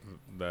it be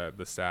the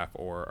staff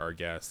or our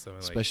guests. So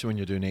especially when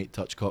you're doing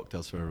 8-touch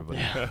cocktails for everybody.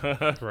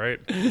 Yeah. Right.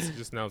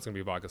 Just now it's gonna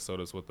be vodka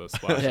sodas with a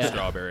splash of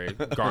strawberry,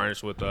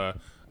 garnished with a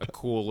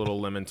cool little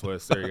lemon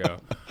twist. There you go.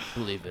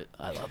 Believe it.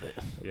 I love it.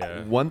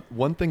 Yeah.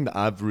 One thing that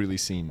I've really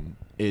seen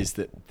is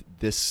that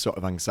this sort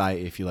of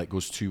anxiety, if you like,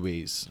 goes two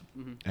ways.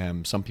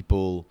 Mm-hmm. Some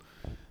people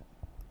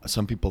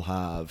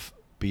have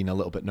been a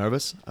little bit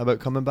nervous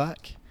about coming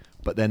back,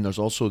 but then there's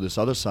also this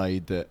other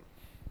side that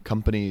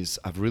companies,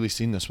 I've really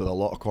seen this with a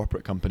lot of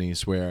corporate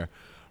companies, where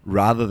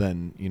rather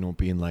than, you know,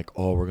 being like,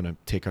 oh, we're going to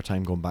take our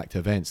time going back to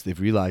events. They've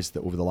realized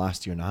that over the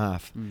last year and a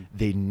half,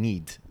 they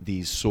need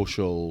these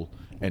social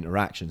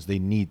interactions. They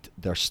need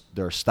their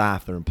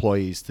staff, their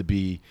employees to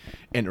be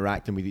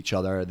interacting with each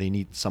other. They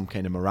need some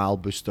kind of morale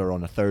booster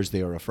on a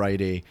Thursday or a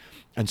Friday.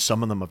 And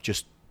some of them have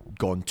just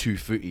gone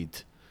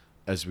two-footed,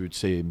 as we would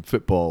say in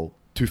football,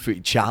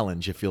 two-footed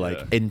challenge, if you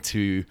like,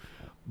 into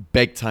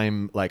big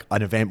time, like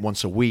an event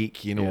once a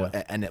week, you know,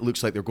 and it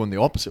looks like they're going the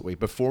opposite way.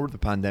 Before the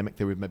pandemic,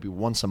 they would maybe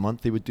once a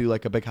month, they would do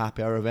like a big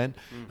happy hour event.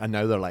 And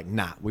now they're like,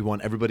 nah, we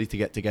want everybody to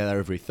get together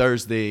every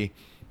Thursday,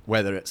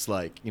 whether it's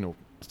like, you know,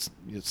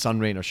 sun,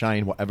 rain or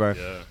shine, whatever.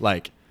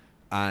 Like,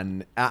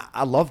 and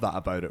I love that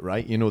about it,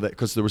 right? You know, that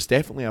because there was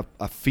definitely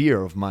a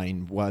fear of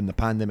mine when the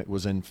pandemic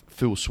was in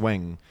full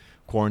swing,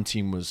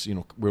 quarantine was, you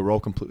know, we were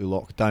all completely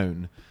locked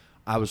down.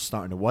 I was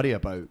starting to worry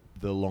about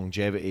the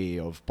longevity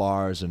of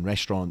bars and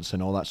restaurants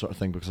and all that sort of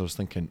thing, because I was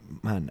thinking,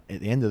 man, at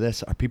the end of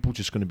this, are people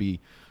just going to be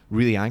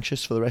really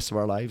anxious for the rest of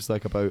our lives,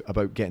 like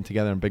about getting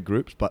together in big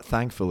groups? But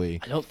thankfully,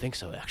 I don't think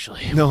so,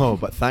 actually. No,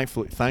 but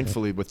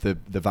thankfully with the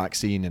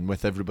vaccine and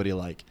with everybody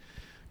like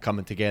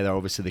coming together,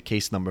 obviously the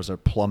case numbers are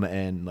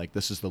plummeting. Like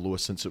this is the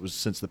lowest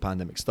since the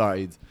pandemic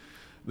started.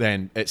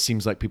 Then it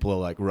seems like people are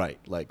like, right,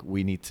 like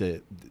we need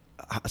to.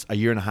 A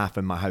year and a half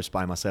in my house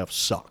by myself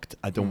sucked.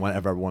 I don't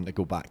ever want to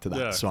go back to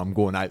that. So I'm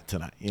going out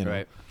tonight, you know.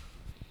 Right.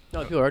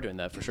 No, people are doing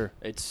that for sure.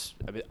 It's,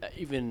 I mean,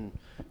 even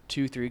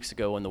 2-3 weeks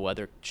ago when the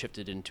weather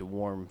shifted into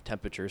warm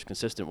temperatures,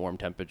 consistent warm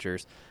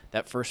temperatures,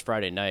 that first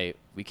Friday night,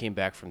 we came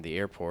back from the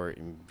airport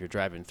and you're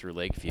driving through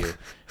Lakeview,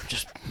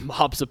 just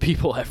mobs of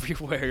people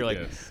everywhere. You're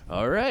like,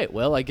 all right,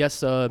 well, I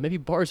guess maybe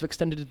bars have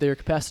extended their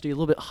capacity a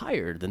little bit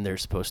higher than they're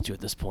supposed to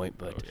at this point.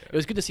 But it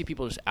was good to see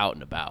people just out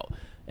and about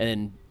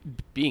and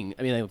being,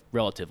 I mean,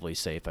 relatively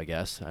safe, I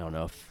guess. I don't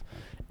know if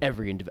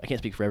I can't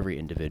speak for every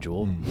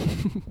individual.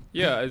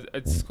 Yeah,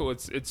 it's cool.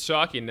 It's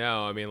shocking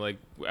now. I mean, like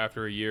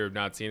after a year of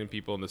not seeing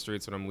people in the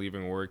streets when I'm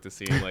leaving work, to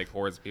seeing like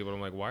hordes of people,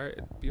 I'm like, why are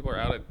people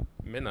out at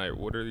midnight?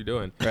 What are they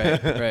doing? Right.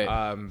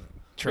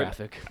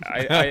 Traffic.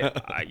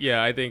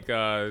 I think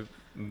over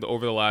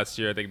the last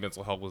year, I think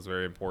mental health was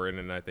very important,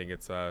 and I think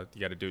it's you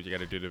got to do what you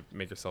got to do to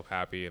make yourself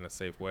happy in a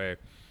safe way.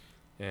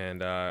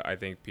 And I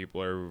think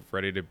people are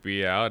ready to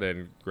be out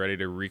and ready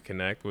to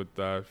reconnect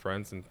with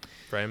friends and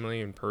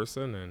family in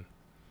person.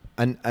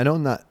 And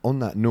on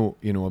that note,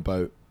 you know,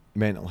 about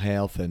mental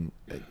health, and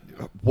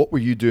what were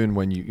you doing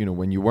when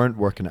you weren't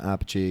working at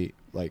Apogee?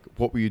 Like,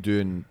 what were you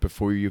doing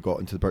before you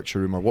got into the Berkshire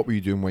Room, or what were you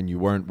doing when you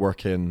weren't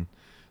working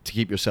to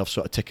keep yourself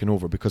sort of ticking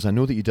over? Because I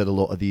know that you did a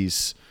lot of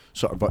these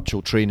sort of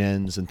virtual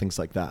trainings and things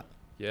like that.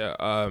 Yeah.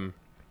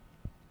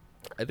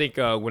 I think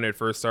when it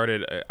first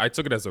started, I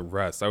took it as a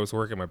rest. I was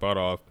working my butt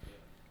off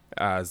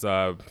as,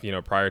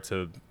 prior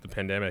to the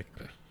pandemic.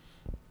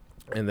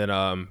 And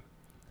then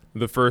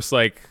the first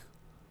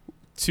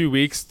 3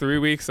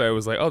 weeks, I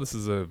was like, oh, this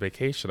is a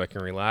vacation. I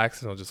can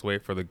relax and I'll just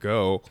wait for the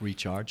go.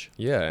 Recharge.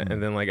 Yeah.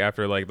 And then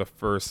after the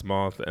first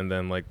month and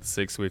then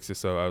 6 weeks or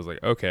so, I was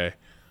like, okay,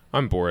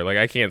 I'm bored.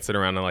 I can't sit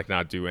around and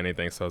not do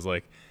anything. So I was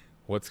like,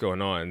 what's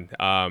going on?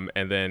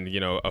 And then,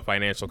 a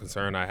financial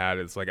concern I had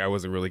is I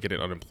wasn't really getting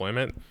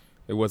unemployment.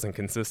 It wasn't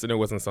consistent. It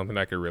wasn't something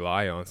I could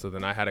rely on. So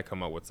then I had to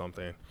come up with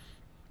something.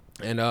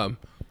 And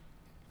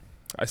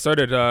I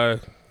started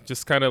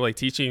just kind of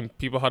teaching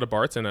people how to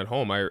bartend at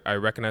home. I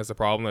recognize the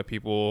problem that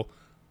people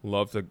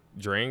love to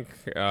drink,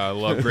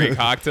 love great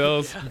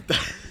cocktails.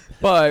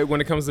 But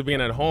when it comes to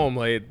being at home,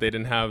 they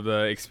didn't have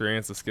the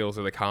experience, the skills,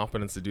 or the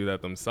confidence to do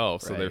that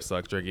themselves. So they're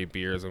stuck drinking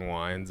beers and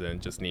wines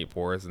and just neat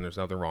pours, and there's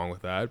nothing wrong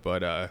with that.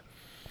 But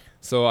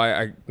so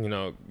I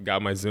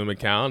got my Zoom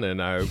account,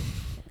 and I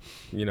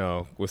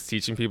was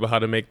teaching people how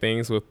to make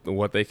things with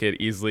what they could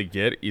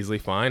easily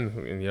find.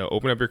 And,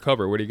 open up your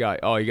cupboard. What do you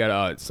got? Oh, you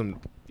got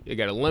you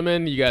got a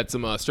lemon, you got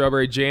some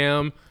strawberry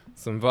jam,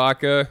 some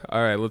vodka.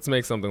 All right, let's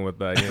make something with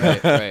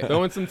that. Right.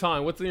 Throw in some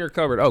thyme. What's in your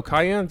cupboard? Oh,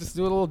 cayenne. Just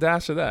do a little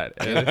dash of that.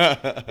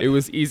 And it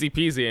was easy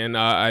peasy, and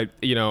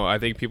I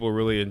think people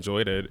really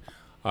enjoyed it.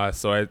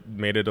 So I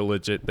made it a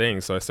legit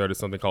thing. So I started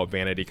something called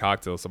Vanity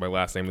Cocktails. So my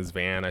last name is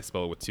Van. I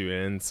spell it with 2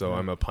 N's. So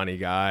I'm a punny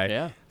guy.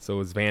 Yeah. So it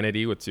was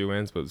Vanity with 2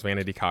 N's, but it was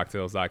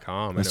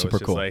vanitycocktails.com. That's and it was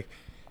super cool. Just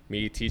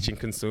me teaching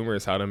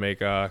consumers how to make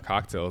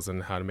cocktails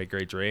and how to make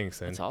great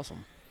drinks. And that's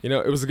awesome.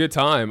 It was a good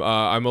time.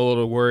 I'm a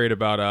little worried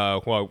about,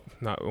 I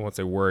won't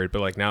say worried,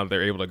 but now that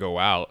they're able to go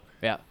out.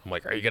 Yeah. I'm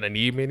like, are you going to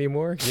need me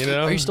anymore?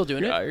 Are you still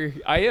doing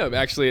it? I am,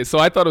 actually. So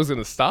I thought it was going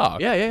to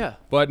stop. Yeah.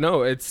 But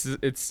no, it's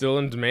still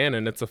in demand,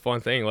 and it's a fun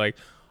thing.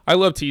 I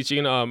love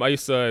teaching. I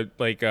used to,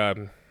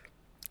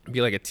 be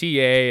a TA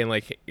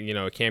and,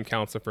 a camp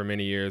counselor for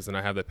many years, and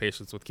I have the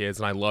patience with kids,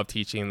 and I love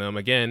teaching them.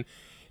 Again,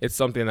 it's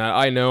something that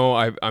I know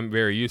I'm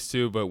very used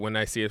to, but when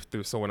I see it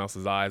through someone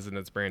else's eyes and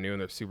it's brand new and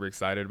they're super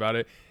excited about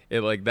it,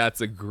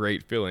 that's a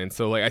great feeling.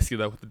 So I see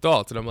that with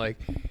adults, and I'm like,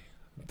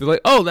 they're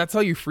like, oh, that's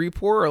how you free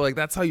pour, or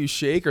that's how you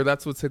shake, or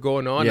that's what's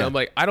going on. Yeah. And I'm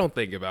like, I don't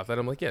think about that.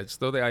 I'm like, yeah, just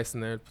throw the ice in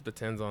there, put the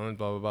tins on,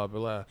 blah blah blah blah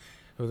blah.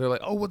 And they're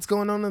like, oh, what's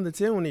going on in the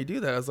tin when you do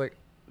that? I was like,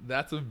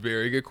 That's a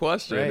very good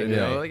question. Right. And,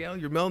 Yeah. like, oh,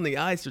 you're melting the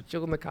ice, you're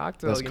chilling the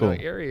cocktail, That's cool.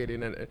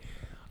 aerating it.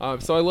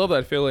 So I love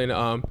that feeling.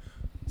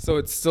 So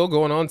it's still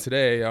going on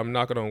today. I'm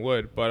knocking on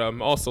wood, but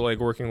I'm also like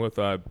working with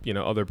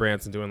other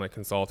brands and doing like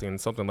consulting and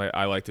something like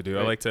I like to do.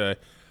 Right.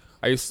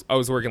 I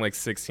was working like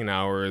 16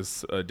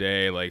 hours a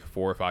day, like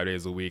 4 or 5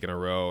 days a week in a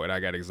row, and I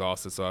got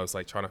exhausted. So I was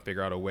like trying to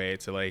figure out a way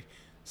to like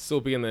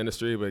still be in the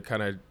industry, but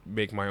kind of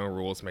make my own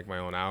rules, make my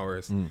own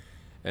hours.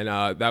 And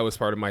that was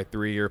part of my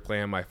 3-year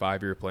plan, my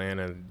 5-year plan.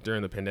 And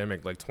during the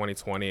pandemic, like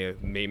 2020,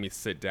 it made me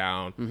sit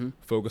down,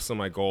 focus on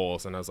my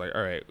goals. And I was like,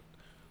 all right,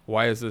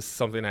 why is this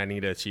something I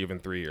need to achieve in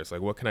 3 years?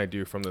 Like, what can I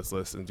do from this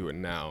list and do it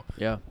now?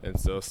 Yeah. And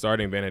so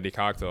starting Vanity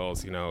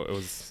Cocktails, it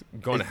was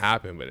going to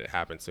happen, but it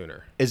happened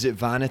sooner. Is it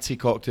Vanity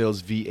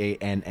Cocktails,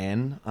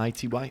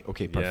 VANNITY?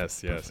 Okay,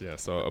 perfect.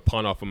 Yes. So a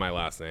pun off of my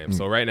last name.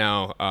 So right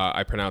now,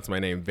 I pronounce my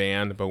name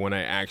Van, but when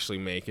I actually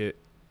make it,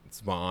 it's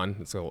Vaughn.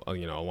 It's a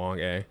long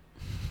A.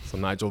 So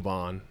Nigel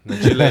Vaughn,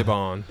 Nigel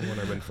Vaughn, when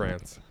I'm in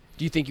France.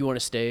 Do you think you want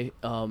to stay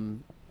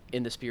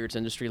in the spirits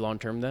industry long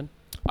term then?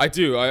 I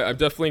do. I'm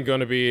definitely going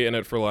to be in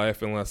it for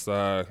life unless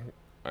I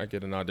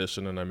get an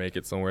audition and I make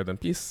it somewhere. Then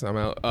peace, I'm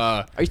out.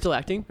 Are you still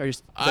acting?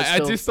 I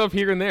do stuff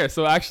here and there.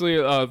 So actually,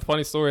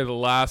 funny story. The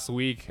last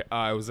week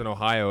I was in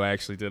Ohio. I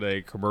actually did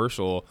a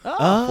commercial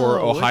for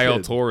Ohio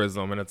wicked.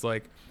 Tourism, and it's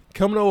like,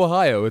 come to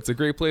Ohio. It's a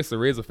great place to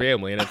raise a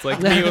family, and it's like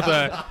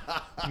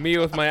me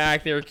with my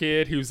actor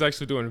kid who's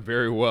actually doing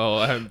very well.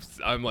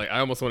 I'm like, I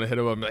almost want to hit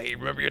him up. I'm like, hey,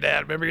 remember your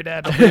dad? Don't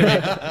forget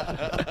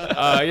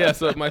me.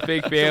 So my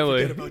fake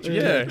family.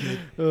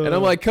 And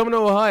I'm like, coming to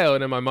Ohio,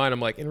 and in my mind,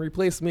 I'm like, and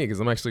replace me because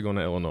I'm actually going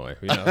to Illinois.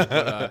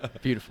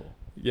 Beautiful.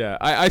 Yeah,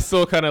 I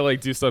still kind of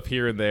like do stuff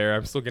here and there.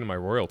 I'm still getting my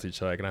royalty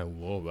check, and I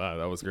love that.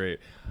 That was great.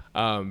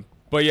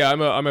 But yeah,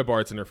 I'm a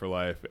bartender for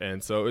life,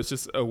 and so it's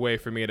just a way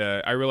for me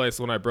to. I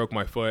realized when I broke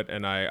my foot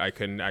and I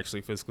couldn't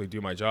actually physically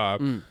do my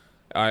job,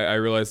 I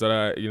realized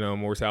that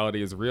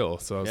mortality is real.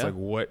 So I was like,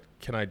 what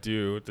can I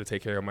do to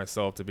take care of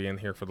myself to be in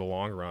here for the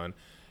long run?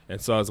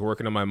 And so I was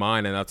working on my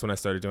mind, and that's when I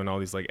started doing all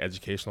these like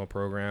educational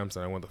programs,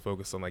 and I wanted to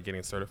focus on like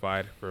getting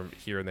certified from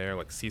here and there,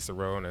 like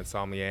Cicerone and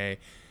sommelier,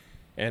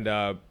 and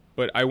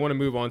but I want to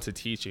move on to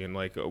teaching.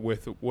 Like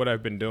with what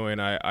I've been doing,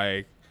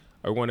 I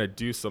want to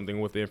do something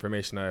with the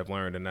information that I've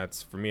learned, and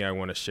that's for me. I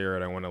want to share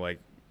it. I want to like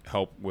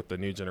help with the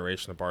new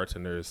generation of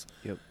bartenders.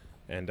 Yep.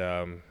 And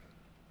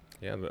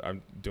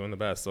I'm doing the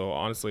best. So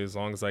honestly, as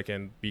long as I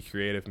can be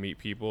creative, meet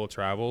people,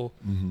 travel,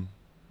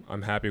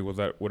 I'm happy with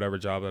that. Whatever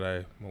job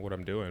what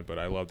I'm doing. But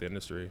I love the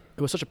industry.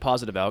 It was such a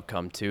positive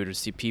outcome too, to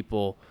see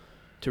people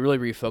to really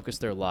refocus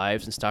their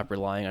lives and stop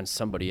relying on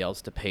somebody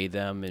else to pay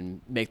them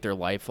and make their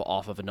life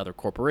off of another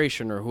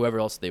corporation or whoever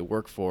else they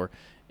work for,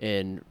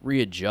 and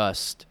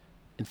readjust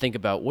and think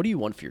about what do you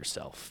want for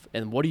yourself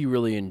and what do you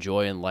really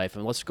enjoy in life,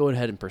 and let's go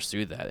ahead and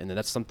pursue that. And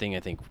that's something I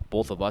think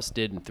both of us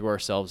did and threw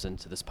ourselves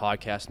into this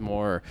podcast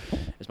more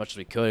as much as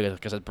we could,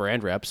 because as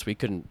brand reps we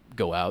couldn't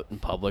go out in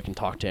public and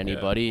talk to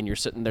anybody. And you're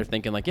sitting there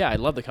thinking like, yeah, I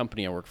love the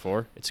company I work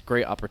for, it's a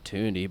great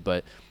opportunity,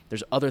 but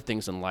there's other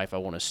things in life I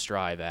want to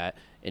strive at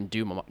and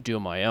do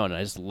on my own. And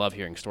I just love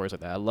hearing stories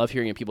like that. I love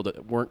hearing people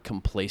that weren't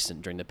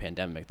complacent during the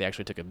pandemic. They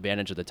actually took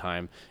advantage of the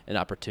time and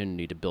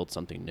opportunity to build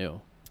something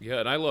new. Yeah,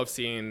 and I love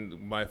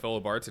seeing my fellow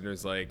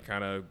bartenders like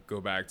kind of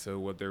go back to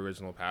what their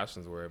original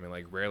passions were. I mean,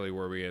 like rarely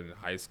were we in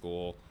high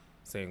school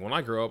saying, when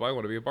I grow up, I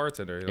want to be a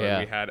bartender.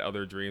 Like, we had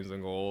other dreams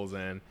and goals,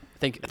 and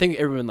I think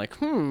everyone like,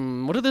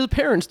 what are the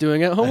parents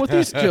doing at home with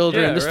these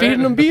children? Just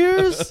feeding them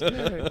beers?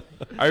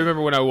 I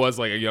remember when I was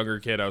like a younger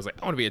kid, I was like,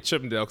 I want to be a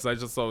Chippendale because I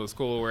just saw it was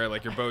cool to wear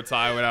like your bow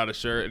tie without a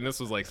shirt, and this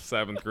was like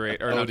 7th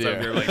grade, or not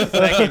 7th grade, like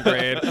 2nd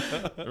grade.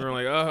 And we're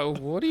like, oh,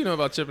 what do you know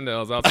about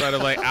Chippendales outside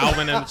of like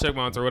Alvin and the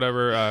Chipmunks or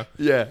whatever?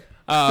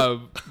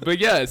 But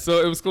yeah, so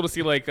it was cool to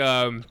see like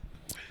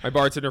my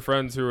bartender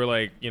friends who were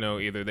like,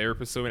 either they were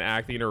pursuing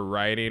acting or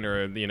writing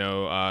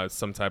or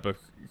some type of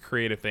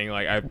creative thing.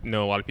 Like I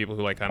know a lot of people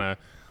who like kind of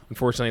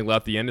unfortunately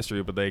left the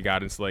industry, but they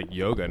got into like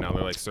yoga. Now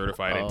they're like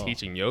certified in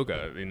teaching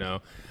yoga,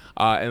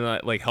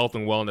 and like health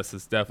and wellness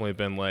has definitely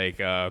been like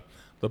the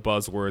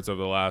buzzwords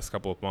over the last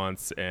couple of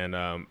months, and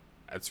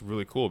it's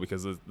really cool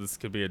because this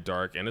could be a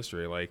dark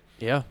industry. Like,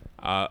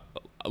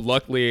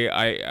 luckily,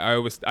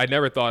 I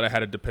never thought I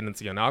had a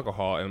dependency on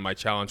alcohol, and my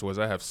challenge was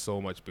I have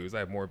so much booze. I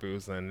have more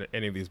booze than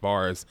any of these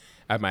bars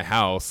at my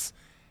house,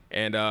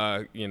 and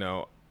I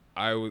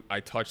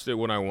touched it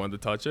when I wanted to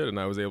touch it, and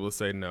I was able to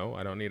say no,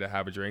 I don't need to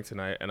have a drink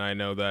tonight, and I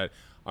know that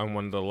I'm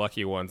one of the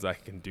lucky ones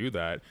that can do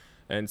that.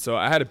 And so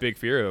I had a big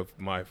fear of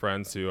my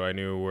friends who I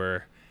knew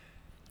were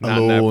not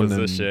in that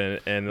position,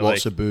 and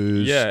lots of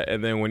booze. Yeah,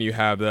 and then when you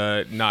have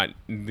the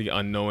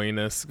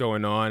unknowingness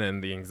going on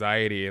and the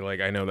anxiety, like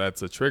I know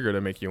that's a trigger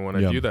to make you want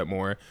to do that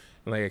more.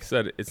 And like I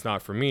said, it's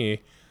not for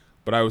me,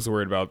 But I was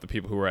worried about the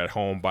people who were at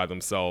home by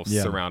themselves,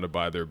 Yeah. surrounded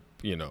by their,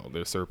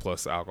 their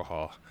surplus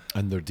alcohol.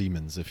 And they're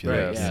demons, if you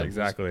Right, like. yeah, those-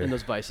 exactly. And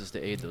those vices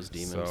to aid those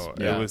demons. So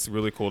Yeah. it was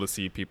really cool to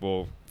see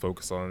people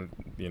focus on,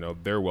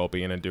 their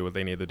well-being and do what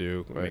they need to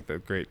do, make the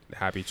great,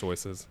 happy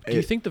choices. Do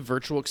you think the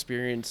virtual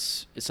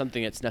experience is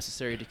something that's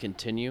necessary to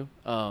continue?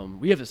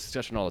 We have this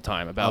discussion all the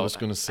time about was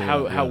gonna say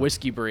how, that, how yeah.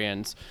 whiskey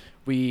brands,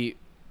 we've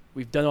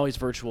done all these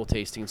virtual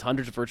tastings,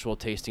 hundreds of virtual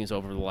tastings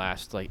over the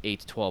last like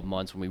 8 to 12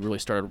 months when we really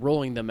started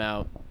rolling them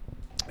out,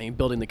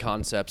 building the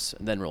concepts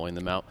and then rolling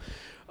them out.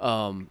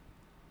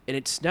 And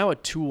it's now a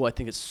tool I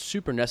think it's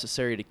super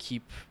necessary to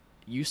keep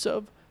use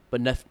of, but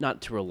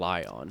not to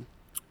rely on.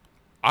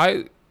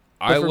 I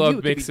for you, it love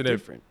could be mixing it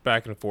different.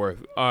 back and forth.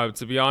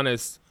 To be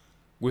honest,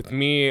 with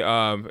me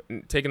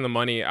taking the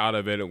money out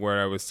of it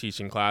where I was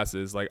teaching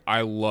classes, like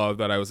I love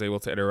that I was able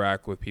to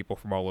interact with people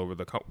from all over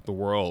the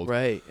world.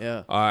 Right,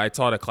 yeah. I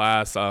taught a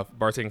class,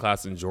 bartending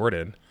class in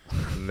Jordan.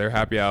 Their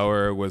happy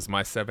hour was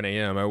my 7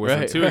 a.m. I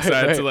wasn't too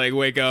excited to like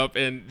wake up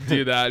and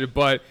do that,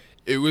 but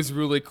it was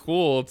really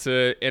cool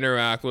to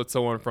interact with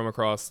someone from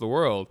across the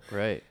world.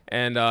 Right.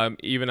 And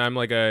even I'm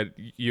like a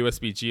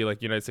USBG,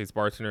 like United States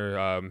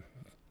Bartender,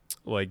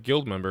 like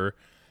guild member,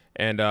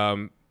 and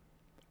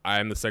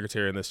I'm the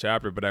secretary in this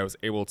chapter. But I was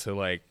able to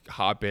like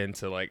hop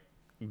into like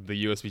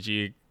the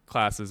USBG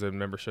classes and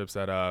memberships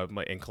at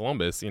like in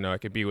Columbus. I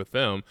could be with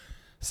them.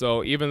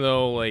 So even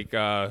though like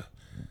I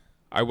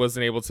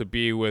wasn't able to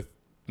be with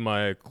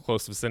my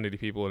close vicinity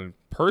people in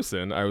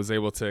person, I was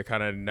able to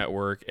kind of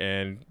network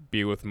and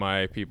be with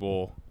my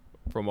people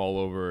from all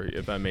over,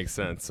 if that makes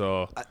sense.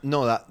 So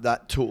No,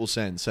 that total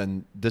sense.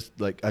 And this,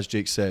 like as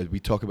Jake said, we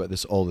talk about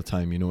this all the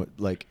time.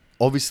 Like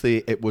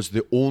obviously it was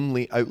the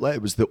only outlet,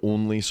 it was the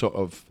only sort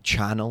of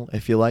channel,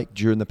 if you like,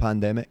 during the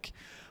pandemic.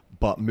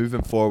 But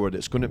moving forward,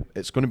 it's going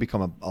to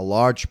become a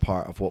large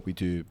part of what we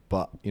do.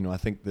 But I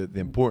think the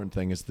important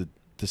thing is the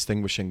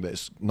distinguishing that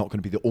it's not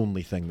going to be the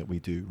only thing that we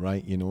do,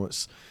 right?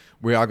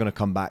 We are going to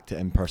come back to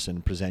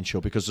in-person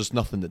presential because there's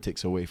nothing that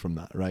takes away from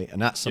that, right?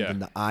 And that's something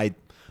that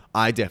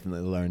I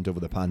definitely learned over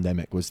the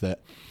pandemic was that,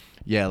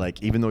 yeah,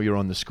 like even though you're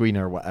on the screen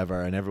or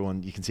whatever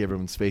and you can see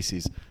everyone's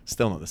faces,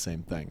 still not the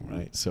same thing,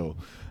 right? So,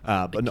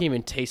 but You can't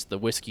even taste the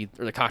whiskey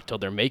or the cocktail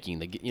they're making.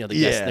 The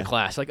guests in the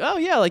class, like, oh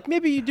yeah, like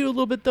maybe you do a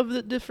little bit of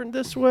it different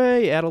this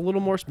way, add a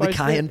little more spice.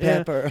 The cayenne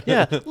pepper.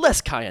 Yeah,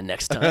 less cayenne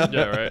next time.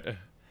 yeah, right.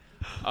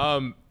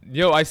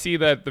 I see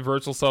that the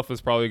virtual stuff is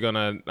probably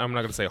I'm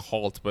not gonna say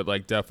halt, but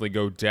like definitely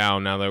go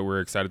down now that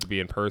we're excited to be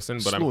in person.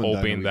 But I'm Slowing down a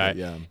hoping wee that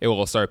bit, yeah. it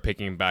will start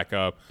picking back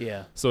up.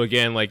 Yeah. So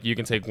again, like you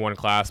can take one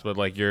class, but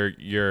like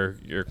your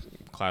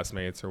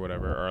classmates or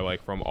whatever are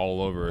like from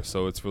all over.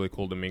 So it's really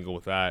cool to mingle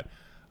with that.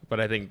 But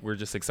I think we're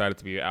just excited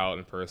to be out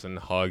in person,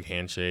 hug,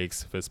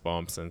 handshakes, fist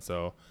bumps, and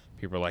so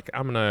people are like,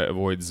 I'm gonna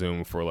avoid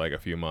Zoom for like a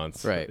few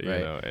months, Right.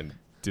 and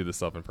do the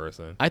stuff in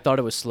person. I thought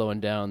it was slowing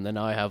down. Then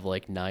now I have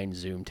like 9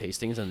 Zoom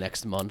tastings in the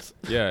next month.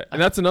 Yeah,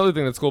 and that's another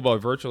thing that's cool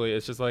about virtually.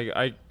 It's just like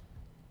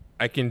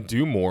I can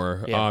do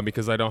more Yeah.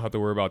 because I don't have to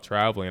worry about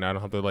traveling. I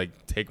don't have to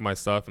like take my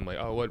stuff and like,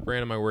 oh, what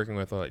brand am I working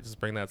with? Like, just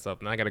bring that stuff.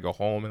 And I got to go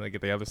home and like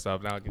get the other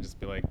stuff. Now I can just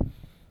be like,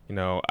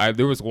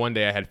 there was one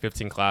day I had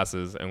 15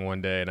 classes in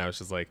one day, and I was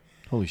just like,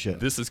 holy shit.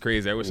 this is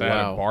crazy. I wish I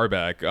had a Wow. bar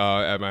back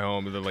at my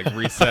home and then like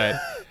reset.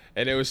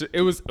 And it was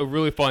a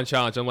really fun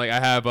challenge. I'm like, I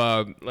have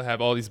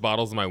all these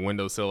bottles in my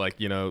windowsill, like,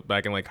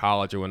 back in like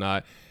college or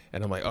whatnot.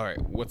 And I'm like, all right,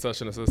 what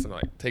session is this? And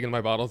like taking my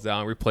bottles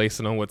down,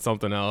 replacing them with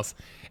something else.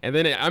 And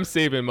then I'm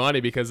saving money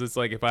because it's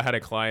like if I had a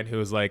client who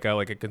was like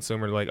a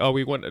consumer, like, oh,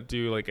 we want to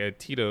do like a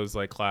Tito's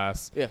like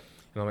class. Yeah.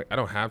 And I'm like, I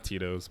don't have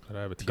Tito's, but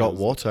I have a Tito's. Got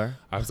water.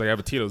 I was like, I have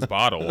a Tito's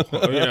bottle.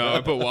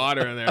 I put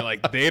water in there.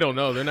 Like, they don't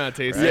know. They're not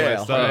tasting my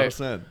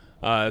stuff.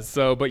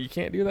 100%. But you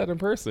can't do that in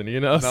person,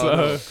 No, so,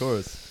 no, of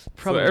course.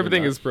 so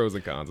everything is pros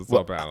and cons. It's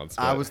all balanced.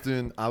 I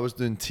but- was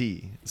doing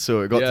tea,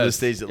 so it got to the Yes.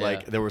 stage that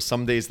like Yeah. there were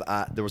some days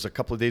that there was a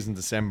couple of days in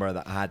December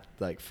that I had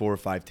like 4 or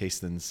 5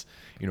 tastings,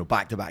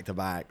 back to back to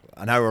back,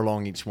 an hour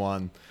long each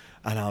one,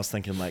 and I was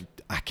thinking like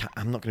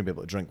I'm not going to be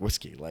able to drink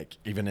whiskey like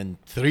even in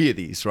 3 of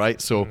these, right?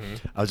 So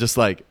I was just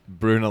like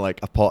brewing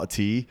a pot of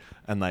tea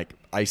and like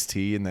iced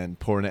tea and then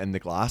pouring it in the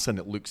glass, and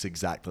it looks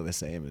exactly the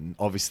same. And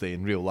obviously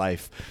in real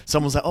life,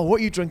 someone's like, oh,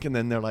 what are you drinking?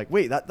 Then they're like,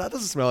 wait, that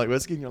doesn't smell like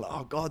whiskey. And you're like,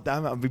 oh god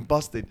damn it, I've been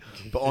busted.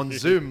 But on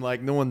Zoom,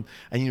 like no one,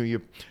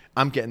 and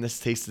I'm getting this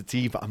taste of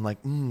tea, but I'm like,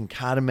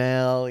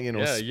 caramel, Yeah, you know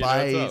what's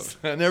spice,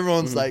 and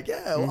everyone's like,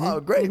 yeah, wow,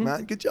 great,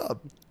 man, good job.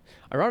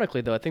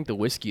 Ironically, though, I think the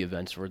whiskey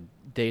events were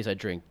days I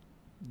drink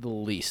the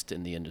least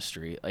in the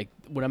industry. Like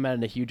when I'm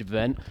at a huge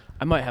event,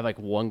 I might have like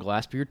 1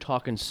 glass, but you're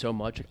talking so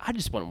much. Like, I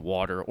just want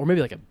water or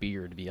maybe like a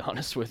beer, to be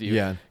honest with you.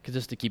 Yeah. Because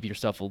just to keep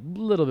yourself a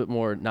little bit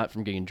more, not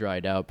from getting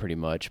dried out pretty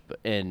much,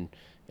 and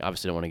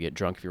obviously don't want to get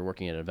drunk if you're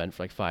working at an event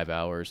for like 5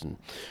 hours and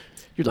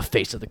you're the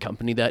face of the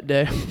company that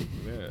day.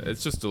 Yeah,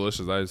 it's just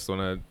delicious. I just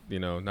want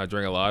to, not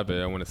drink a lot of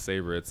it. I want to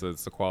savor it. So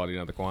it's the quality,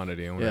 not the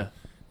quantity. I want to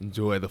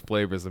enjoy the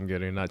flavors I'm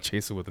getting, not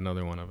chase it with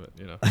another one of it,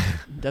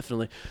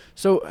 Definitely.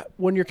 So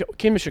when you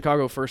came to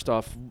Chicago, first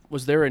off,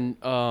 was there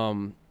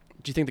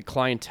do you think the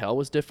clientele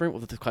was different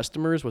with the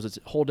customers? Was it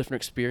a whole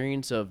different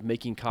experience of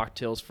making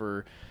cocktails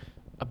for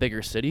a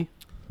bigger city?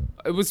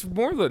 It was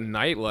more the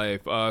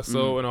nightlife.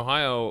 So in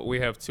Ohio, we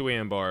have 2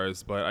 a.m.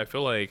 bars, but I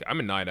feel like I'm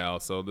a night owl,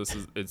 so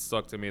it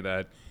stuck to me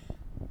that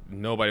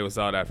nobody was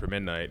out after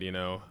midnight, you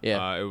know?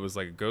 Yeah. It was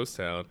like a ghost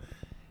town.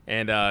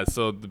 And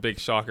so the big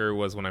shocker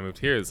was when I moved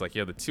here, it's like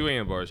you have the 2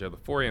 a.m. bars, you have the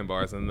 4 a.m.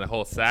 bars, and the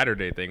whole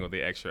Saturday thing with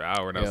the extra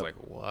hour. And I was like,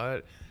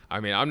 what? I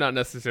mean, I'm not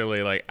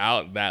necessarily like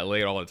out that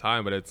late all the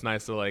time, but it's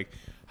nice to like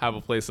have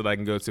a place that I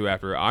can go to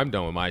after I'm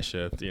done with my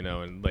shift, you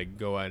know, and like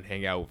go out and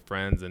hang out with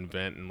friends and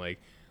vent. And like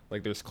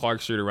there's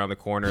Clark Street around the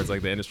corner. It's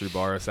like the industry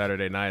bar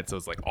Saturday night. So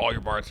it's like all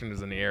your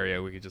bartenders in the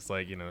area. We could just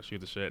like, you know,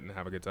 shoot the shit and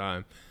have a good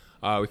time.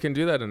 We couldn't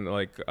do that in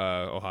like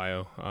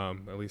Ohio,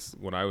 at least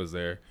when I was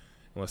there,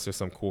 unless there's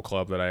some cool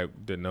club that I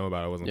didn't know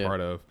about, I wasn't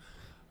part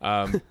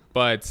of.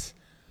 But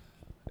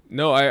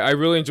no, I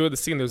really enjoyed the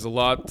scene. There's a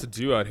lot to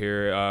do out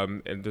here,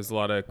 and there's a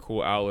lot of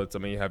cool outlets. I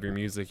mean, you have your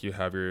music, you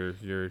have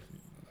your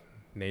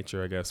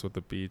nature, I guess, with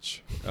the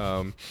beach.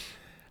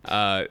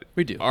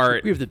 We do.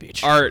 Art, we have the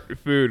beach. Art,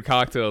 food,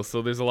 cocktails.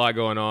 So there's a lot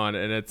going on,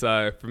 and it's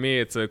for me,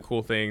 it's a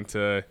cool thing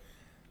to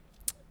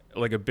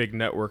like a big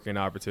networking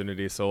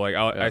opportunity. So like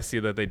I see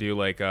that they do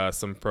like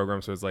some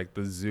programs where it's like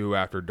the zoo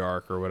after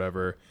dark or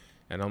whatever,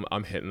 and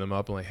I'm hitting them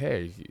up and like,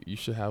 hey, you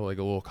should have like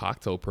a little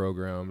cocktail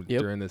program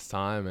during this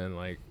time, and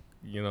like,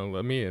 you know,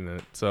 let me in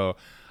it. So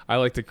I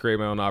like to create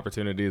my own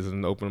opportunities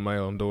and open my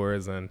own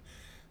doors, and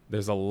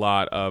there's a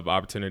lot of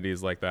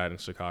opportunities like that in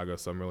Chicago.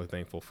 So I'm really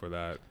thankful for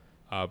that.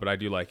 But I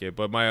do like it.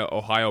 But my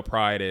Ohio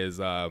pride is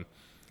I'm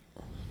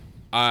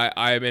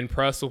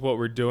impressed with what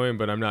we're doing,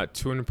 but I'm not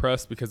too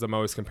impressed because I'm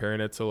always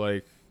comparing it to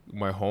like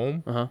my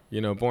home,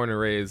 you know, born and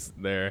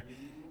raised there.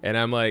 And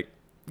I'm like,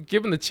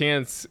 given the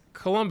chance,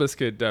 Columbus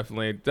could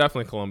definitely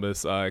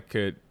Columbus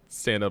could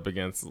stand up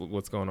against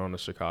what's going on in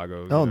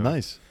Chicago. Oh, know?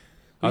 Nice.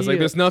 I was like,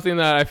 there's nothing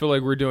that I feel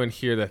like we're doing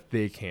here that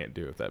they can't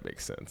do, if that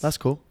makes sense. That's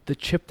cool. The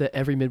chip that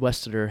every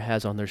Midwesterner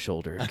has on their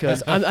shoulder.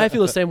 Because I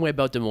feel the same way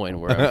about Des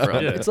Moines, where I'm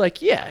from. It's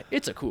like, yeah,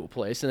 it's a cool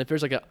place. And if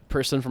there's like a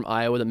person from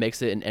Iowa that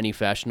makes it in any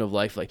fashion of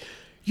life, like,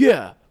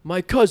 yeah,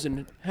 my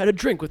cousin had a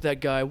drink with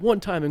that guy one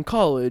time in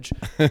college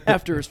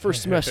after his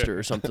first semester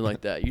or something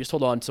like that. You just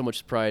hold on so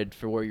much pride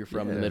for where you're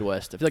from in the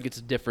Midwest. I feel like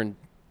it's different.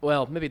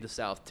 Well, maybe the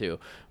South too,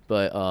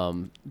 but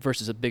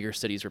versus the bigger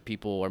cities where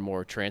people are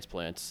more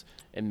transplants,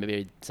 and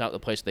maybe it's not the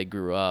place they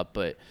grew up,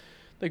 but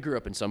they grew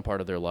up in some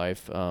part of their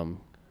life. I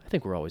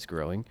think we're always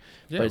growing,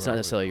 but it's not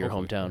necessarily your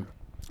hometown.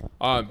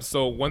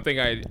 So one thing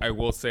I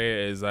will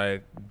say is I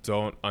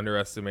don't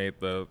underestimate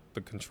the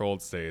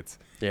controlled states.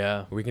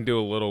 Yeah. We can do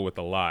a little with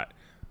a lot.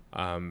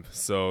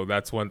 So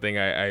that's one thing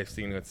I've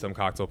seen with some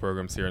cocktail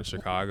programs here in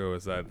Chicago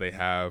is that they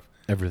have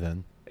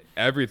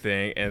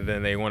everything, and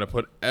then they want to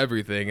put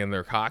everything in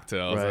their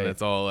cocktails, and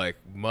it's all like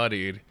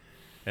muddied.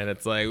 And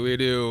it's like,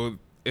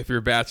 if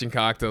you're batching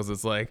cocktails,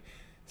 it's like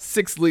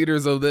 6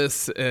 liters of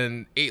this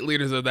and 8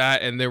 liters of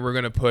that, and then we're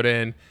going to put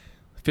in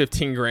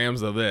 15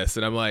 grams of this.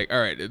 And I'm like, all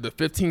right, the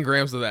 15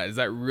 grams of that, is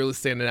that really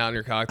standing out in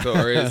your cocktail,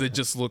 or is it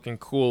just looking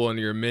cool on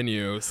your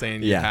menu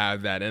saying you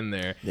have that in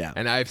there? Yeah.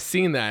 And I've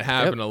seen that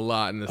happen a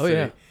lot in the city.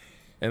 Yeah.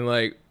 And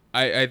like,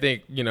 I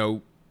think, you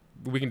know,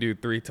 we can do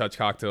 3-touch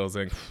cocktails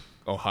in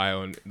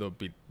Ohio and they'll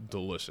be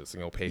delicious,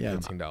 and you'll pay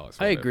 $15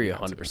 for I agree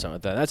 100%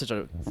 with that. That's such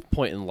a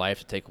point in life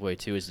to take away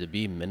too, is to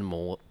be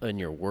minimal in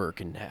your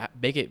work and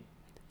make it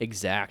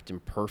exact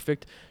and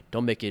perfect.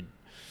 Don't make it,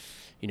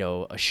 you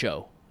know, a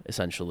show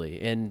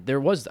essentially. And I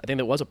think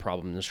there was a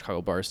problem in the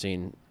Chicago bar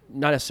scene,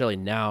 not necessarily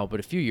now, but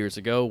a few years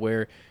ago,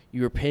 where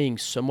you were paying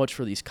so much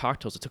for these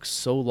cocktails. It took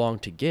so long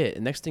to get.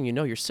 And next thing you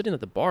know, you're sitting at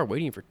the bar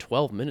waiting for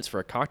 12 minutes for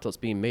a cocktail that's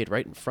being made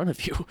right in front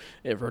of you,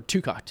 or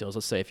 2 cocktails,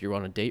 let's say, if you're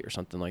on a date or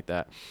something like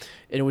that.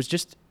 And it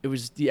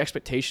was the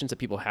expectations that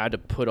people had to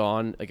put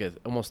on, like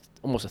almost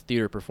a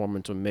theater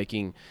performance when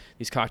making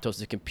these cocktails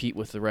to compete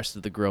with the rest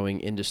of the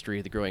growing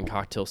industry, the growing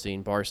cocktail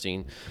scene, bar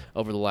scene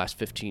over the last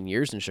 15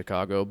 years in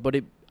Chicago.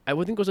 But I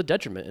would think it was a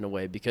detriment in a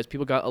way, because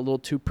people got a little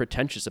too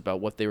pretentious about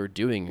what they were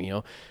doing. You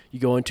know, you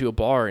go into a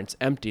bar and it's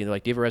empty, and they're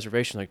like, do you have a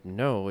reservation? Like,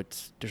 no,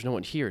 there's no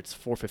one here. It's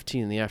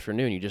 4:15 in the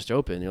afternoon. You just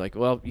open. And you're like,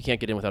 well, you can't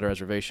get in without a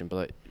reservation.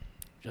 But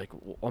you're like,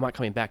 well, I'm not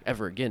coming back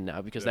ever again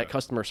now, because that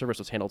customer service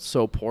was handled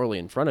so poorly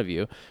in front of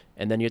you,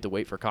 and then you have to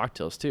wait for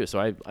cocktails too. So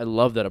I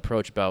love that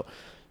approach about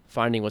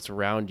finding what's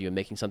around you and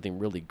making something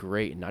really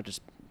great, and not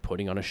just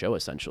putting on a show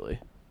essentially.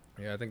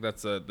 Yeah, I think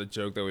that's the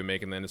joke that we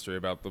make in the industry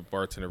about the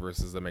bartender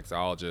versus the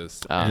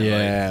mixologist.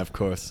 Of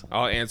course.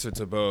 I'll answer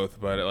to both,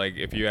 but like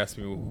if you ask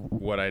me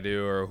what I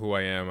do or who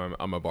I am,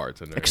 I'm a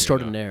bartender.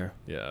 Extraordinaire.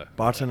 You know? Yeah.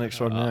 Bartender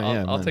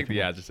extraordinaire. I'll take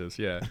the adjectives.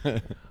 Yeah.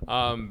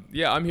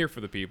 Yeah, I'm here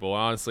for the people.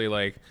 Honestly,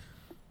 like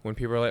when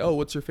people are like, "Oh,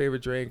 what's your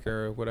favorite drink?"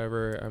 or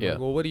whatever, I'm like,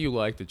 "Well, what do you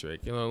like to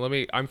drink?" You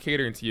know, I'm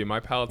catering to you. My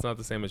palate's not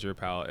the same as your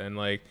palate, and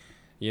like,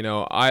 you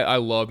know, I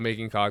love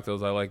making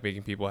cocktails. I like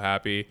making people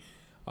happy.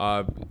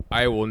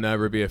 I will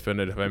never be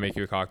offended if I make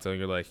you a cocktail and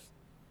you're like,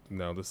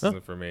 no, this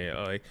isn't for me.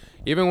 Like,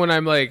 even when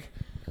I'm like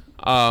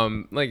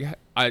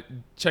I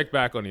check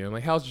back on you. I'm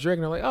like, how's your drink?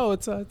 And I'm like, oh,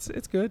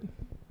 it's good.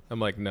 I'm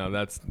like, no,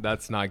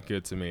 that's not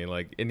good to me.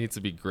 Like, it needs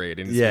to be great.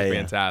 It needs Yeah, to be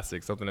yeah.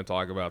 fantastic, something to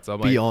talk about. So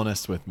I'm Be like,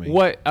 honest with me.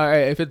 what? All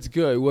right, if it's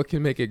good, what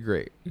can make it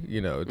great?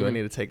 You know, do I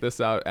need to take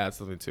this out, add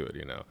something to it?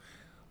 You know,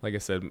 like I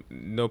said,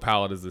 no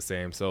palate is the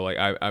same. So like,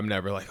 I'm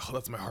never like, oh,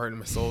 that's my heart and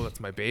my soul. That's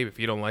my babe. If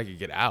you don't like it,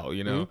 get out.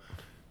 You know.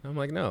 I'm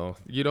like, no,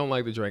 you don't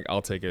like the drink.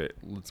 I'll take it.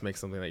 Let's make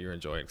something that you're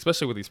enjoying,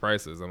 especially with these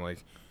prices. I'm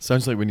like,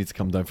 Sounds like we need to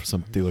come down for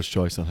some dealer's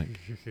choice, I think.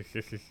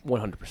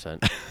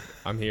 100%.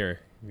 I'm here.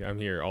 I'm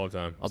here all the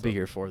time. I'll be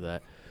here for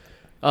that.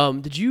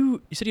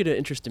 You said you had an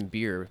interest in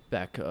beer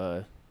back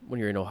when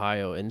you were in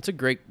Ohio, and it's a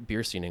great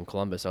beer scene in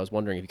Columbus. I was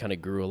wondering if you kind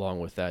of grew along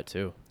with that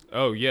too.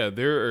 Oh yeah,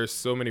 there are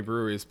so many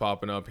breweries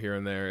popping up here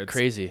and there. It's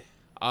Crazy.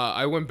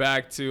 I went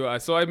back to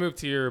so I moved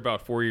here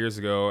about 4 years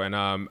ago,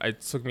 and it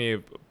took me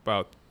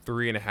about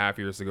 3.5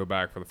 years to go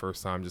back for the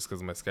first time just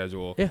because of my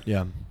schedule. Yeah.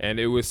 Yeah. And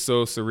it was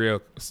so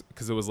surreal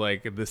because it was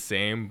like the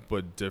same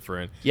but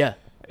different. Yeah.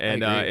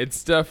 And I agree.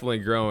 it's definitely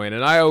growing.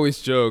 And I always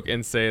joke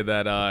and say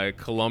that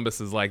Columbus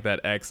is like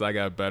that ex I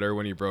got better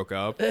when you broke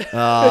up. And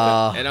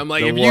I'm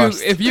like,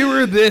 if you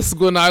were this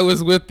when I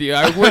was with you,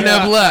 I wouldn't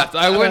have left.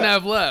 I wouldn't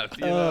have left.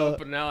 You know?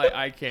 But now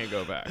I can't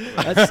go back.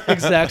 That's the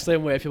exact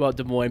same way I feel about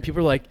Des Moines.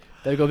 People are like,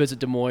 they go visit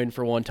Des Moines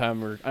for one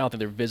time, or I don't think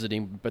they're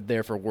visiting, but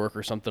there for work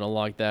or something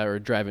like that, or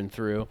driving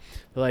through.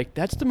 They're like,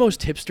 that's the most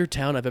hipster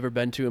town I've ever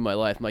been to in my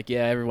life. I'm like,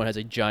 yeah, everyone has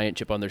a giant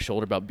chip on their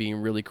shoulder about being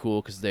really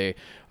cool because they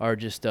are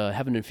just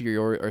have an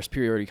inferiority or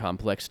superiority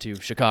complex to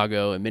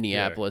Chicago and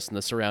Minneapolis and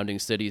the surrounding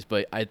cities.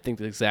 But I think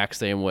the exact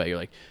same way. You're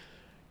like,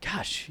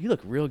 gosh, you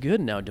look real good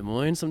now, Des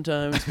Moines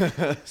sometimes,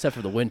 except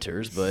for the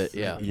winters, but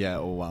yeah. Yeah,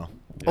 oh wow.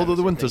 Although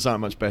the winters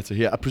aren't much better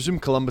here. I presume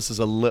Columbus is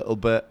a little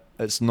bit,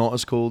 it's not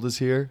as cold as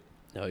here.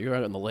 No, you're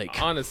out on the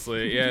lake.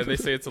 Honestly, yeah, they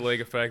say it's a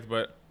lake effect,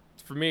 but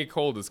for me,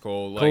 cold is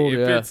cold. Like, Cold, if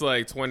yeah. it's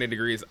like 20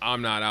 degrees,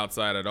 I'm not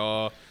outside at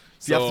all.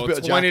 You have So to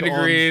put a 20 jacket on.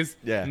 degrees,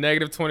 Yeah.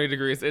 negative 20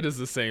 degrees, it is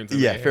the same to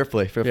Yeah, me. fair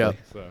play. Yeah.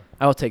 So.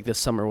 I'll take this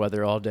summer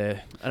weather all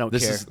day. I don't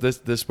care.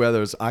 This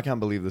weather is, I can't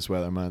believe this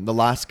weather, man. The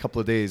last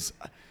couple of days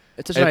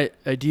It's such an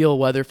ideal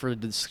weather for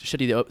this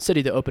city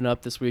to open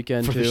up this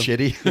weekend for too. the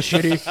shitty.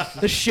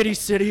 The shitty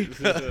city,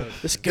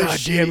 this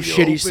goddamn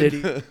shitty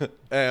city.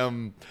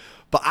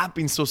 But I've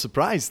been so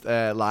surprised.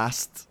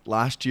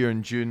 Last year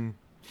in June,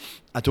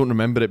 I don't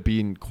remember it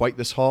being quite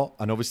this hot,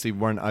 and obviously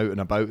weren't out and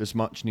about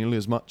nearly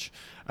as much.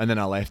 And then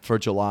I left for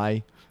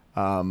July,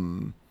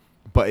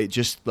 but it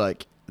just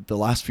like the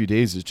last few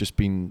days has just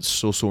been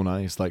so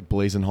nice, like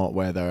blazing hot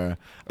weather.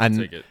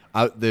 And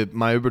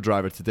my Uber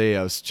driver today,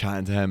 I was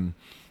chatting to him.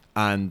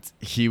 And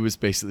he was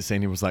basically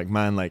saying, he was like,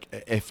 man, like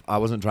if I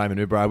wasn't driving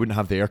Uber, I wouldn't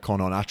have the aircon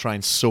on. I try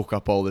and soak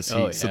up all this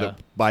heat so that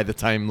by the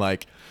time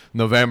like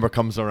November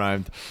comes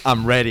around,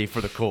 I'm ready for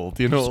the cold,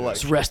 you know?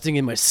 It's resting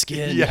in my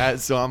skin. Yeah,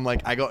 so I'm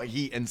like, I got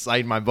heat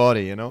inside my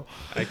body, you know?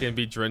 I can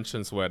be drenched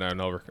in sweat. I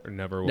never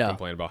will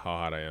complain about how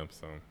hot I am.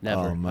 So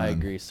Never. Oh, man. I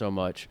agree so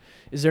much.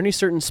 Is there any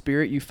certain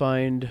spirit you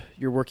find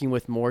you're working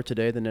with more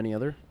today than any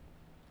other?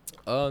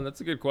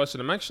 That's a good question.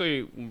 I'm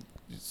actually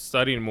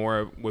studying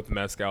more with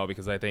mezcal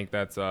because I think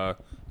that's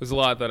there's a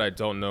lot that I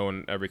don't know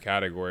in every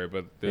category,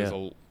 but there's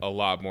a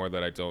lot more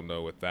that I don't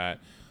know with that.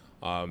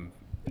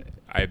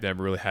 I've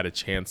never really had a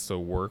chance to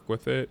work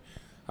with it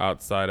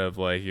outside of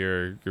like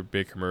your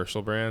big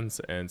commercial brands,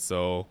 and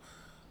so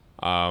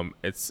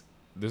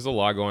there's a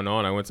lot going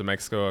on. I went to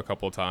Mexico a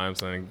couple of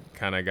times and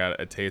kind of got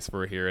a taste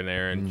for it here and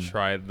there, and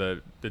tried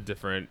the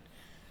different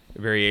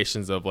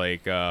variations of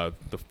like the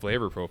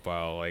flavor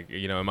profile. Like,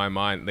 you know, in my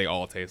mind they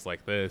all taste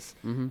like this,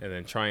 and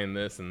then trying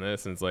this and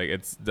this, and it's like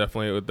it's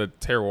definitely the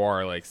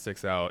terroir like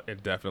sticks out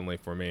definitely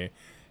for me.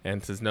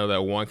 And to know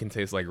that one can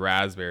taste like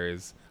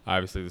raspberries,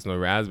 obviously there's no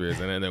raspberries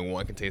in it, and then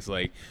one can taste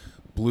like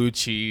blue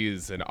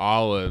cheese and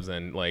olives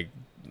and like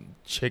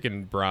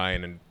chicken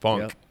brine and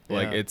funk.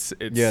 Like it's the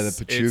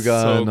pechuga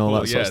so and all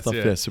cool. that sort of stuff.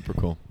 Yeah, super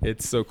cool.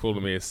 It's so cool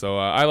to me. So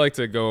I like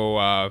to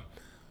go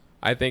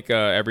I think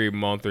every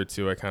month or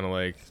two I kind of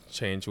like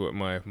change what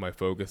my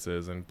focus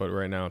is, but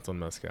right now it's on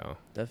mezcal.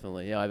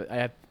 Definitely, yeah. I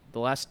have the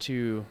last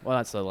two. Well,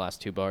 that's the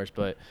last 2 bars,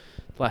 but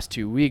the last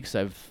 2 weeks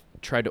I've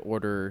tried to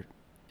order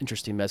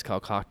interesting mezcal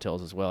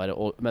cocktails as well. I had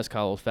a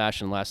mezcal old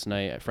fashioned last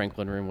night at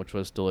Franklin Room, which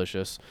was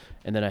delicious,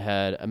 and then I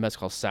had a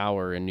mezcal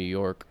sour in New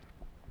York.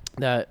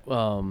 That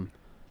I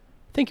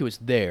think it was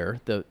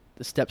there. The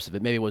steps of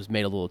it maybe it was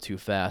made a little too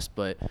fast,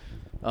 but.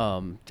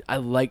 I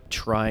like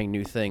trying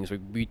new things.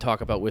 We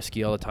talk about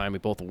whiskey all the time. We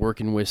both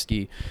work in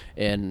whiskey,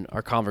 and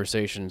our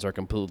conversations are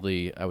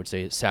completely, I would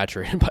say,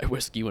 saturated by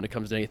whiskey when it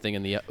comes to anything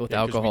with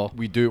alcohol.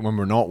 We do it when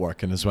we're not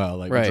working as well.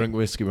 Like Right. we drink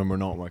whiskey when we're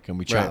not working.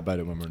 We chat about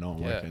it when we're not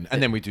working,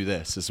 and then we do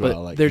this as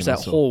well. Like, there's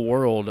that whole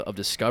world of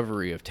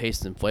discovery of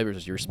tastes and flavors,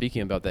 as you were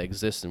speaking about, that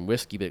exists in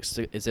whiskey, but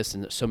exists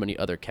in so many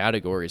other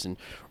categories. And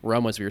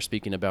rum, as we were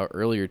speaking about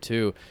earlier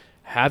too,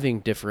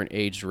 having different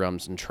aged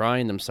rums and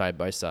trying them side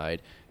by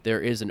side, there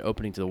is an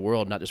opening to the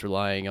world, not just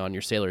relying on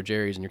your Sailor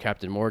Jerry's and your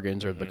Captain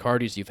Morgan's or the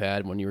Bacardis you've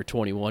had when you were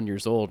 21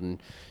 years old and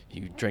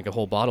you drank a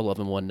whole bottle of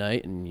them one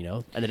night and, you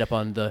know, ended up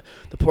on the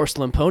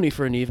porcelain pony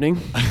for an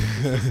evening.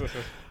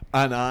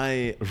 And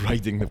I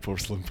riding the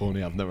porcelain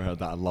pony. I've never heard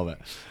that. I love it.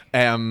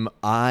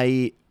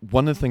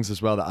 One of the things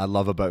as well that I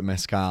love about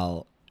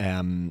mezcal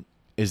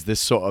is this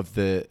sort of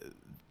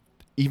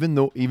even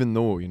though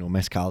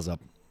mezcal's a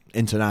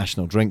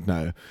international drink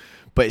now,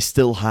 but it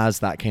still has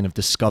that kind of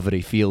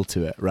discovery feel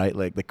to it, right?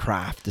 Like the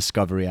craft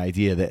discovery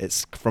idea that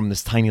it's from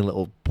this tiny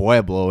little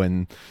pueblo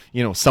and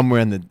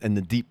somewhere in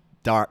the deep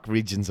dark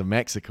regions of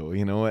Mexico.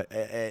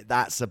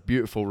 That's a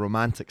beautiful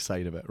romantic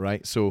side of it,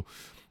 right? So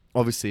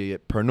obviously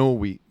at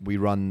Pernod we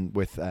run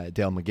with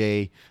Del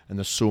Maguey, and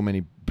there's so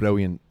many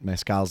brilliant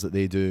mezcals that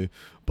they do,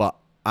 but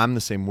I'm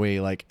the same way.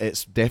 Like,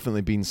 it's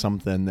definitely been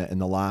something that in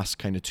the last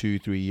kind of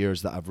 2-3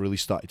 years that I've really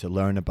started to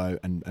learn about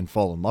and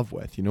fall in love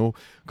with,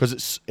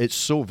 because it's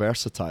so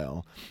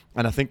versatile.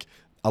 And I think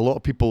a lot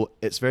of people,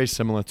 it's very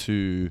similar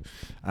to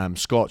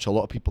Scotch. A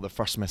lot of people, the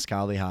first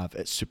mezcal they have,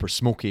 it's super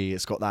smoky.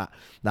 It's got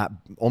that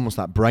almost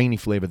that briny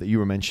flavor that you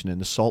were mentioning,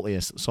 the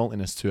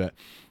saltiness to it.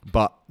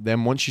 But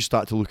then once you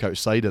start to look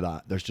outside of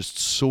that, there's just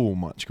so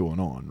much going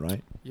on,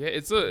 right? Yeah,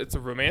 it's a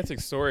romantic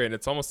story, and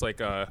it's almost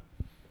like I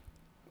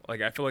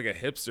feel like a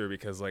hipster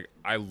because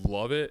I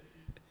love it.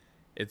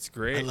 It's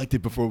great. I liked it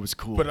before it was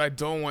cool. But I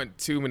don't want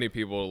too many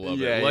people to love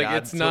it.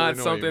 It's I not totally know what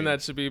you something mean.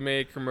 that should be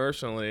made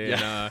commercially.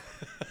 Yeah.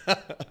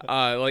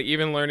 And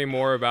even learning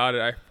more about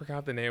it, I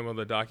forgot the name of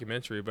the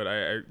documentary, but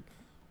I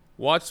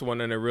watched one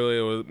and it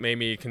really made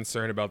me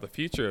concerned about the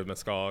future of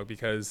mezcal,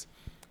 because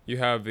you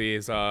have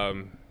these,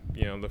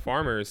 the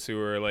farmers who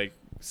are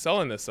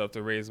selling this stuff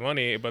to raise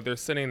money, but they're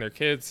sending their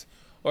kids,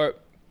 or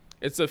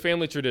it's a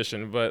family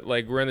tradition, but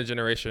we're in the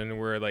generation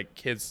where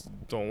kids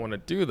don't want to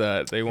do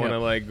that. They want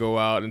to go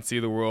out and see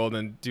the world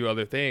and do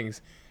other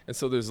things. And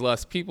so there's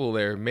less people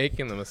there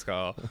making the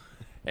mezcal.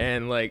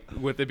 And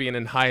with it being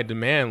in high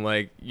demand,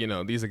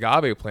 these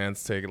agave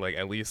plants take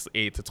at least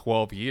 8 to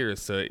 12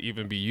 years to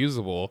even be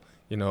usable,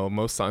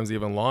 most times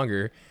even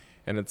longer.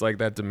 And it's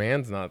that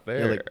demand's not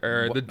there,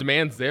 the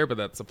demand's there, but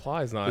that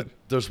supply's not.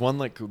 There's one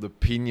the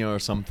Pina or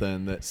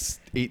something that's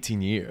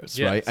 18 years,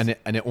 right? And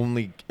it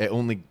only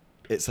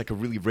it's a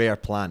really rare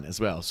plant as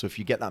well. So if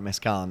you get that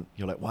mezcal and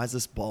you're like, why is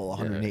this bottle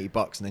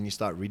 $180? And then you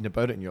start reading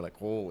about it and you're like,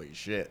 holy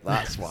shit,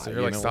 that's why. So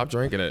you're stop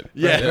drinking it.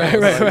 Yeah,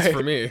 right. It's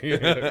for me.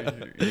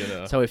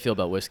 That's how I feel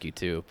about whiskey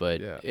too.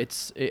 But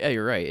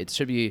you're right. It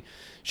should be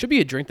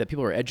a drink that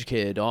people are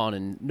educated on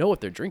and know what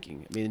they're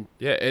drinking. I mean,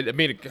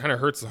 it kind of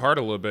hurts the heart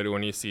a little bit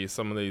when you see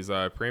some of these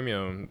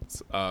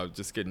premiums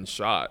just getting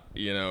shot,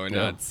 and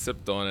not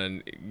sipped on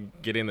and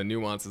getting the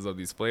nuances of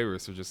these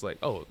flavors. So just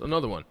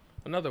another one.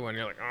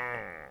 You're like,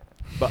 oh.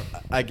 But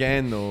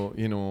again, though,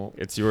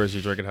 it's yours.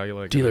 You drink it how you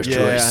like. Dealer's it.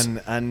 choice.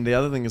 and the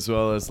other thing as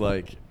well is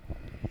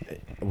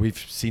we've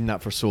seen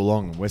that for so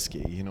long in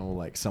whiskey.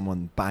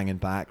 Someone banging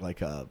back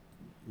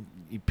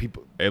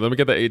people. Hey, let me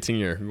get that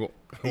 18-year.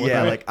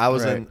 Yeah, I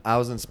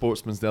was in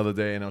Sportsman's the other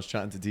day and I was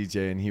chatting to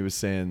DJ and he was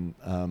saying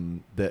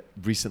that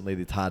recently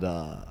they'd had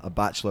a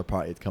bachelor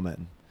party had come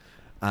in,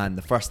 and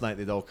the first night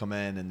they'd all come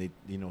in and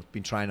they'd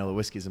been trying all the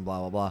whiskeys and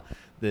blah blah blah.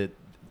 The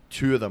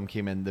two of them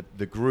came in,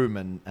 the groom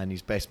and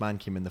his best man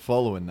came in the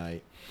following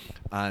night,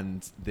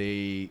 and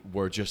they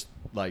were just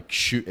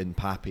shooting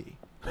Pappy.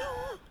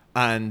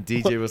 And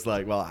DJ was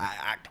like, well,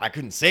 I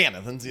couldn't say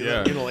anything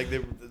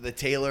to the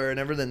tailor and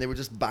everything. They were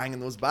just banging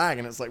those back,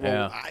 and it's like,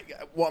 well,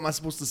 what am I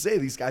supposed to say?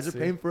 These guys are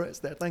paying for it. It's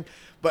their thing.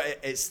 But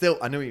it's still,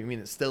 I know what you mean.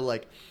 It's still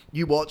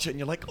you watch it and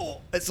you're like,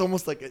 oh, it's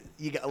almost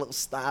you get a little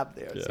stab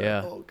there. It's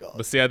oh god.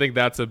 But see, I think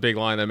that's a big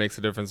line that makes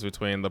a difference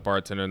between the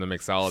bartender and the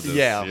mixologist.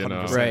 Yeah,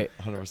 100%. Right.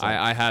 100%.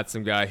 I had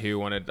some guy who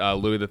wanted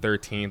Louis the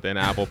 13th and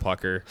apple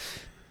pucker.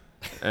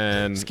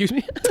 And excuse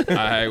me.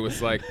 I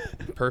was like,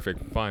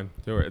 perfect, fine,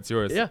 it's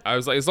yours. Yeah. I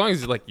was like, as long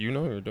as you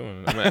know what you're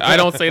doing. I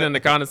don't say it in a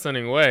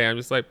condescending way. I'm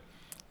just like,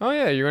 oh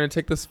yeah, you're gonna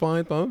take this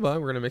fine, blah, blah, blah.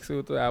 We're gonna mix it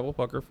with the apple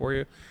pucker for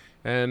you.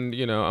 And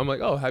I'm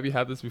like, oh, have you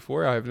had this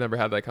before? I've never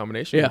had that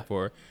combination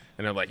before.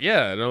 And I'm like,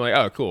 yeah. And I'm like,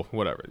 oh, cool,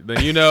 whatever.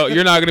 Then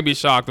you're not gonna be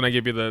shocked when I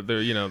give you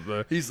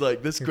the. He's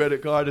like, this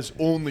credit card is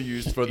only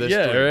used for this.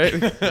 Yeah,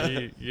 drink.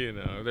 right.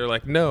 They're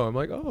like, no. I'm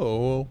like, oh,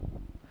 well,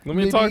 let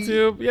me talk to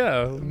you.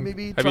 Yeah.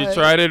 Maybe. Have you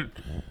tried it?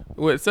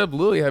 Well, except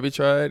Louis, have you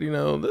tried,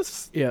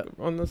 this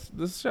on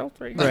this shelf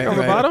right on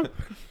the bottom?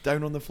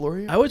 Down on the floor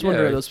here? I always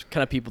wonder those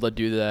kind of people that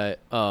do that,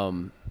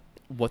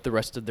 what the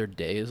rest of their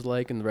day is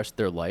like and the rest of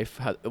their life,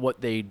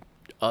 what they,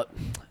 I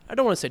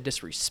don't want to say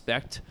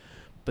disrespect,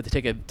 but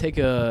they take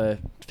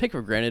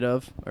for granted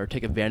of or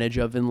take advantage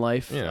of in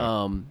life.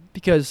 Yeah.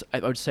 Because I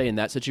would say in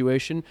that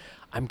situation,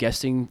 I'm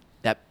guessing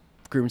that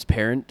groom's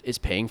parent is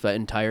paying for that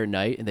entire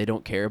night and they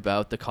don't care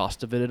about the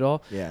cost of it at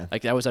all. Yeah.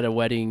 I was at a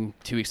wedding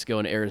 2 weeks ago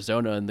in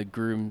Arizona, and the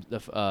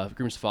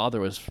groom's father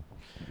was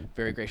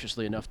very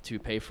graciously enough to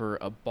pay for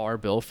a bar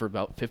bill for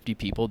about 50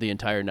 people the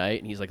entire night,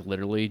 and he's like,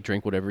 literally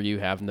drink whatever you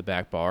have in the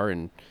back bar.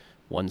 And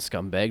one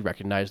scumbag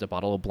recognized a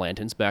bottle of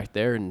Blanton's back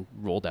there and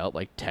rolled out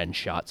 10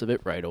 shots of it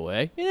right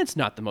away. And it's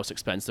not the most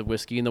expensive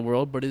whiskey in the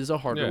world, but it is a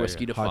harder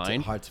whiskey to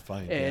find. Hard to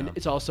find. And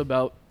it's also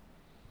about,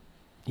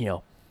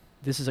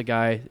 this is a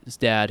guy, his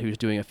dad, who's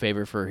doing a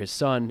favor for his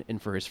son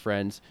and for his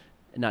friends,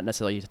 and not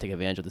necessarily to take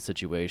advantage of the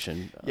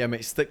situation. Yeah,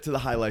 mate, stick to the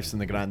high lifes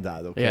and the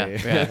granddad, okay?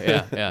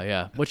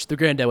 Yeah. Which the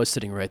granddad was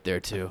sitting right there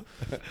too.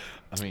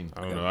 I mean,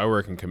 I don't know. I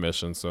work in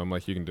commission, so I'm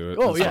like, you can do it.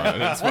 Oh, It's yeah.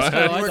 fine. It's That's fine.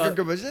 cool. you I work thought- on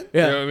commission?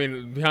 Yeah. You know what I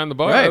mean, behind the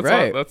bar. Right, that's all-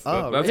 right. that's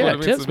Oh, that's yeah, what it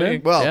means tips, to me.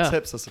 man. Well, Yeah.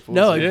 tips, I suppose.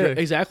 No, Yeah.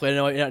 exactly.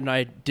 And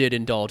I did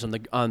indulge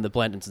on the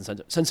Blanton's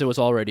since it was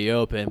already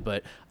open,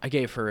 but I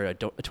gave her a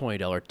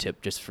 $20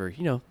 tip just for,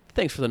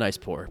 thanks for the nice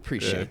pour.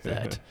 Appreciate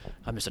that.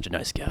 I'm just such a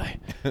nice guy.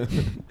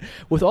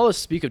 With all this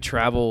speak of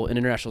travel and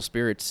international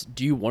spirits,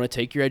 do you want to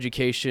take your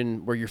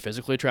education where you're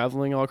physically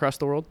traveling all across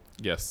the world?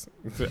 Yes,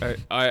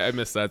 I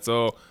miss that.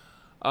 So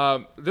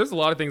there's a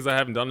lot of things I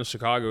haven't done in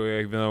Chicago,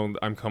 even though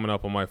I'm coming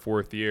up on my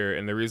 4th year.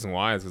 And the reason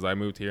why is because I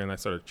moved here and I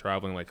started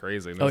traveling like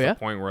crazy. And there was yeah? a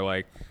point where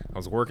like I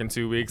was working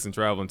 2 weeks and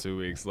traveling 2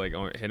 weeks, like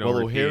hitting Well,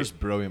 over. O'Hare's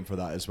brilliant for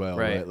that as well,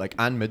 Right. right? Like,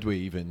 and Midway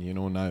even,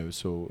 now.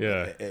 So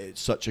Yeah. it's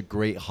such a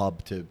great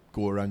hub to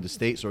go around the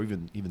States or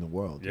even the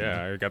world. you know?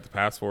 Yeah, I got the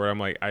passport. I'm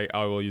like, I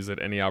will use it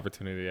any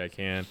opportunity I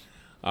can.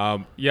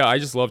 Yeah, I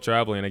just love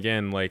traveling.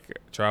 Again, like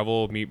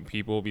travel, meet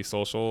people, be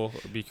social,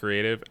 be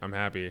creative. I'm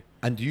happy.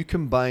 And do you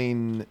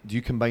combine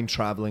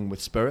traveling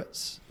with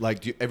spirits?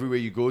 Like, everywhere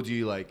you go, do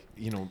you like,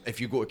 if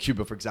you go to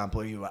Cuba, for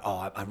example, you're like,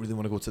 oh, I really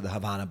want to go to the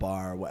Havana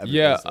bar or whatever.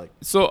 Yeah. It is, like,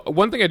 So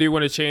one thing I do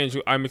want to change.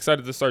 I'm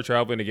excited to start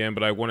traveling again,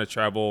 but I want to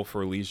travel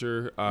for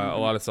leisure. A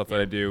lot of stuff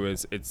that I do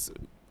is it's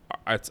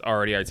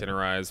already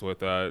itinerized with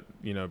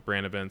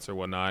brand events or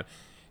whatnot.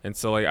 And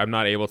so like I'm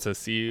not able to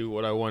see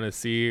what I want to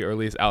see, or at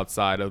least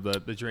outside of the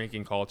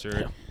drinking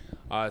culture.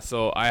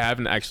 So I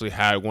haven't actually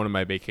had one of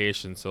my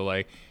vacations. So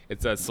like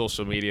it's that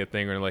social media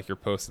thing where like you're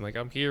posting like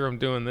I'm here, I'm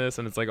doing this,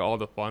 and it's like all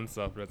the fun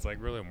stuff. But it's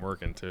like really I'm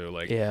working too.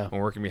 Like Yeah. I'm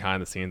working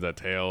behind the scenes at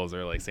Tails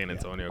or like San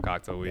Antonio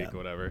Cocktail Week, Yeah.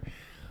 whatever.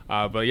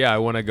 But yeah, I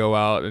want to go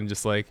out and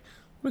just like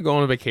I'm gonna go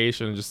on a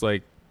vacation and just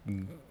like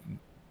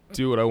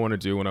do what I want to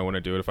do when I want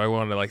to do it. If I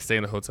want to like stay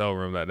in a hotel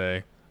room that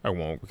day, I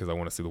won't because I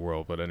want to see the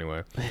world. But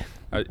anyway,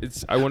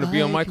 I want to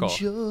be on my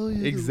call.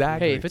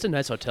 Exactly. Hey, if it's a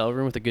nice hotel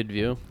room with a good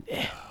view,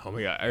 Oh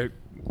my god, I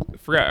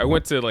forgot. I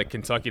went to like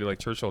Kentucky to like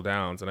Churchill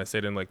Downs, and I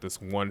stayed in like this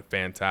one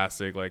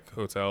fantastic like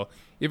hotel.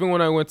 Even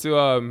when I went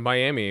to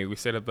Miami, we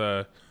stayed at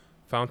the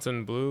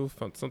Fontainebleau,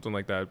 something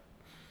like that.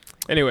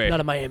 Anyway, not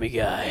a Miami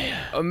guy.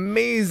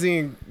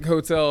 amazing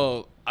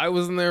hotel. I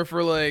was in there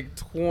for like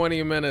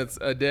 20 minutes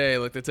a day,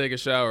 like to take a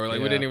shower. Like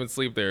we Yeah. didn't even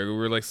sleep there. We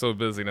were like so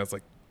busy, and I was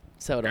like,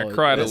 So it I always-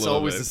 cried a It's little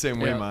always bit. the same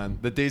way, Yeah. man.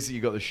 The days that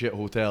you got the shit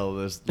hotel,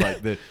 there's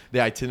like the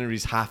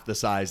itinerary's half the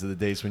size of the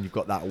days when you've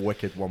got that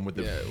wicked one with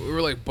the. Yeah, we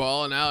were like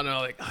balling out, and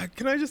I was like,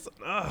 can I just?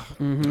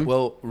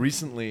 Well,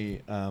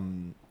 recently,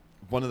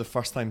 one of the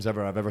first times I've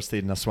ever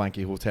stayed in a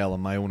swanky hotel on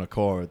my own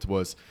accord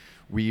was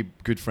we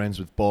good friends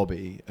with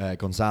Bobby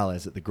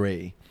Gonzalez at the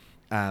Grey.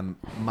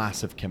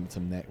 Massive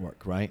Kimpton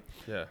network, right?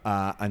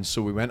 Yeah. And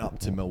so we went up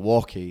to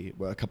Milwaukee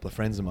with a couple of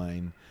friends of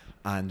mine,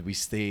 and we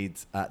stayed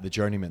at the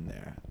Journeyman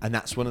there. And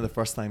that's one of the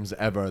first times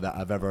ever that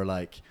I've ever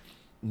like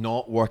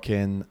not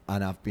working,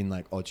 and I've been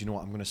like, oh, do you know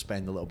what? I'm going to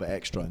spend a little bit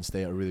extra and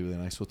stay at a really, really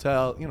nice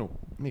hotel.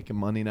 Making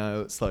money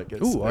now. It's like,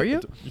 Ooh, are you?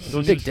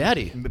 Don't Big need-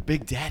 Daddy.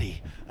 Big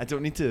Daddy. I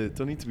don't need to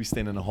be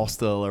staying in a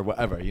hostel or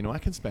whatever. I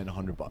can spend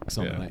 $100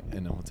 on Yeah. a night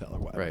in a hotel or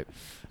whatever. Right.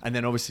 And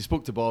then obviously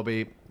spoke to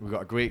Bobby. We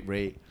got a great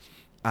rate.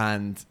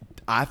 And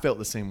I felt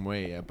the same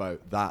way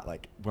about that.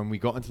 Like when we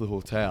got into the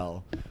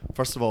hotel,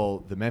 first of all,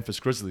 the Memphis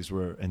Grizzlies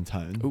were in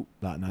town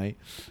that night.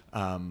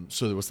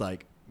 So there was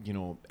like,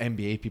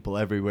 NBA people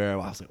everywhere.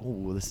 I was like,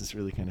 oh, this is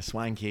really kind of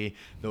swanky.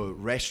 The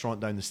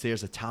restaurant down the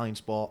stairs, Italian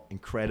spot,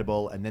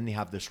 incredible. And then they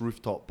have this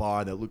rooftop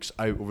bar that looks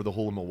out over the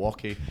whole of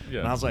Milwaukee. Yeah.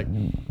 And I was like,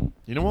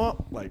 you know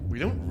what? Like, we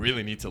don't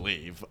really need to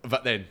leave.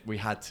 But then we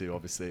had to,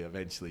 obviously,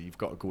 eventually. You've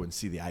got to go and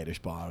see the Irish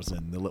bars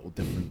and the little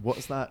different...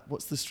 What's that?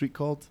 What's the street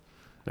called?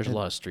 There's a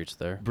lot of streets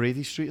there.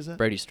 Brady Street, is it?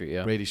 Brady Street,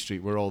 yeah. Brady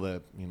Street, where all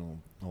the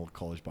all the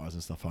college bars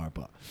and stuff are.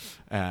 But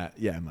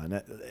yeah,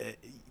 man,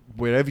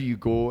 wherever you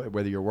go,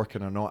 whether you're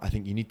working or not, I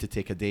think you need to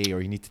take a day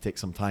or you need to take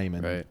some time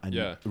and, Right. and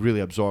Yeah. really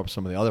absorb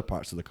some of the other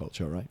parts of the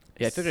culture, right?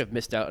 Yeah, I think I've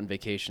missed out on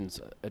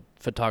vacations.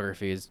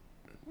 Photography has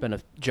been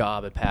a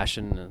job, a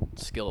passion, and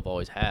skill I've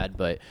always had,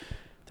 but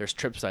there's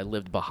trips I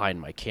lived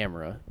behind my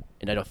camera,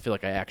 and I don't feel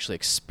like I actually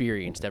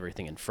experienced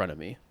everything in front of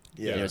me.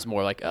 Yeah. It was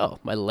more like, oh,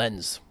 my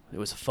lens. It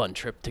was a fun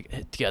trip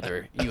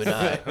together, you and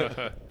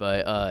I.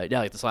 But yeah,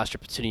 like this last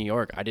trip to New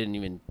York,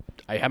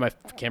 I had my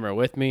camera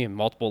with me and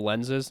multiple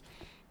lenses.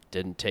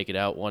 Didn't take it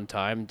out one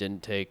time,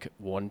 didn't take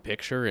one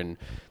picture, and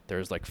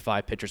there's like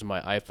 5 pictures on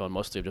my iPhone,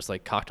 mostly of just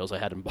like cocktails I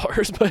had in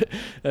bars. But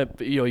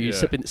you Yeah.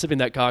 sipping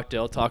that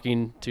cocktail,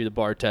 talking to the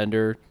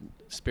bartender,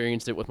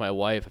 experienced it with my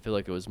wife. I feel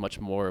like it was much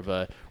more of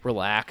a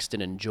relaxed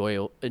and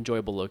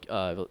enjoyable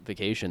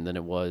vacation than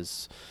it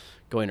was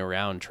going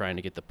around trying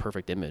to get the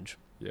perfect image.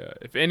 Yeah.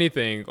 If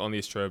anything, on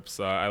these trips,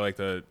 I like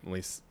to at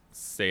least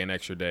stay an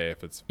extra day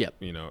if it's Yep.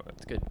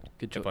 it's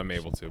Good choice. if I'm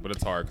able to. But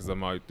it's hard because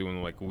I'm out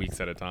doing like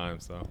weeks at a time.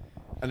 So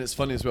And it's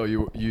funny as well.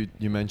 You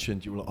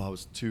mentioned you were like, I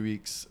was 2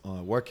 weeks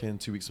working,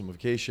 2 weeks on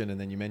vacation,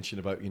 and then you mentioned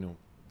about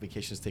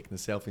vacations, taking the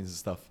selfies and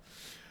stuff.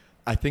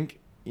 I think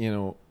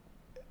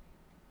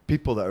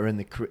people that are in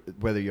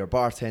whether you're a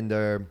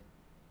bartender,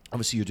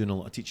 obviously you're doing a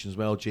lot of teaching as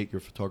well. Jake, you're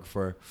a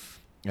photographer,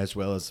 as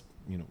well as,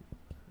 you know,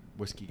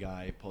 whiskey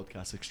guy,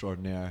 podcast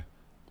extraordinaire.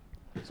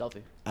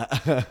 Selfie.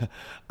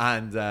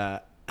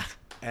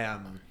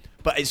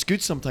 But it's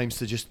good sometimes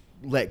to just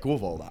let go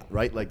of all that,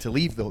 right? Like to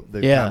leave the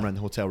Yeah. camera in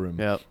the hotel room.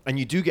 Yep. And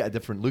you do get a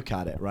different look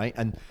at it, right?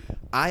 And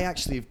I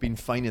actually have been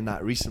finding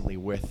that recently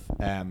with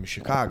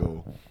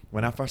Chicago.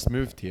 When I first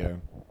moved here,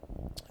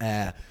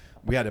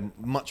 we had a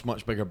much,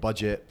 much bigger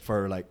budget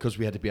for like, because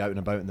we had to be out and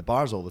about in the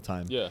bars all the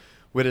time. Yeah.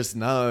 Whereas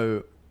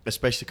now,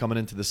 especially coming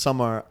into the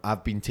summer,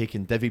 I've been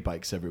taking divvy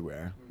bikes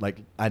everywhere. Like,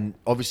 and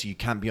obviously you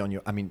can't be on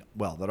your, I mean,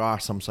 well, there are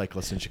some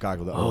cyclists in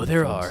Chicago that are. Oh, on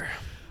there phones. are.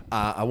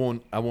 I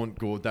won't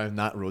go down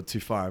that road too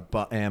far,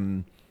 but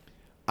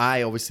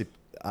I obviously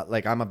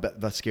like I'm a bit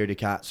of a scaredy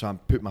cat, so I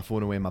put my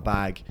phone away in my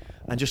bag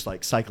and just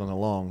like cycling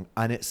along,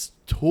 and it's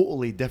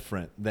totally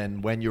different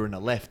than when you're in a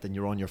lift and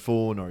you're on your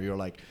phone or you're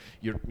like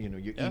you're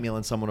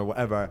emailing someone or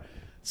whatever.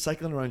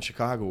 Cycling around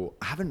Chicago,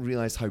 I haven't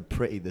realized how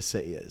pretty the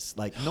city is.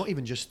 Like not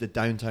even just the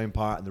downtown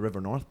part and the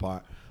River North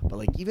part, but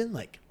like even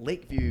like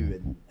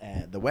Lakeview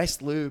and the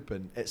West Loop,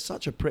 and it's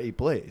such a pretty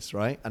place,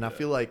 right? And I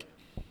feel like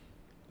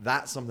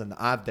that's something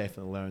that I've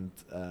definitely learned,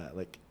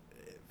 like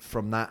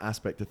from that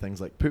aspect of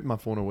things, like putting my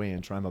phone away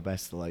and trying my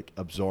best to like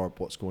absorb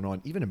what's going on,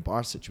 even in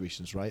bar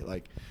situations, right?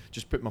 Like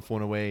just put my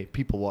phone away,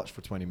 people watch for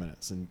 20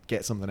 minutes and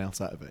get something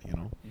else out of it, you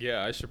know?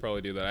 Yeah, I should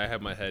probably do that. I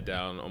have my head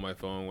down on my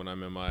phone when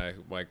I'm in my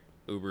like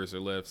Ubers or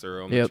Lyfts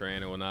or on Yep. the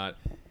train and whatnot.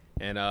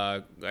 And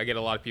I get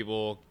a lot of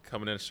people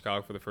coming into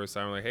Chicago for the first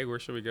time, like, hey, where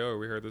should we go?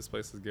 We heard this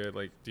place is good.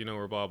 Like, do you know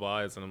where blah blah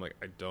is? And I'm like,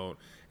 I don't.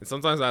 And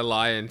sometimes I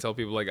lie and tell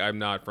people like I'm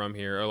not from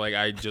here, or like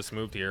I just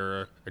moved here,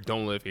 or I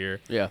don't live here.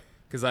 Yeah.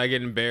 Because I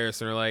get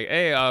embarrassed and they're like,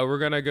 hey, we're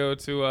gonna go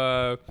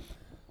to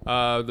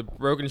the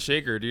Broken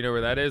Shaker. Do you know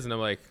where that is? And I'm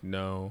like,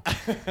 no.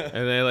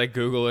 And they like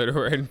Google it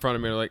right in front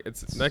of me. They're like,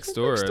 it's next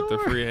door at the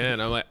Free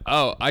Hand. I'm like,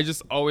 oh, I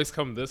just always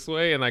come this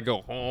way and I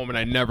go home and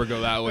I never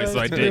go that way. So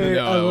I didn't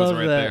know I was love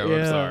right that, there.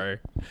 yeah. I'm sorry.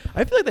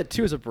 I feel like that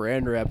too as a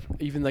brand rep.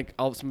 Even like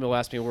somebody will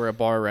ask me where a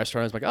bar or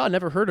restaurant is. I'm like, oh, I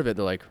never heard of it.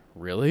 They're like,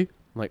 really?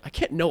 I'm like, I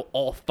can't know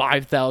all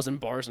 5,000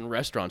 bars and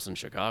restaurants in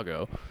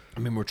Chicago. I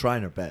mean, we're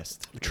trying our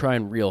best. I'm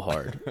trying real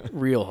hard,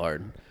 real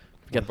hard.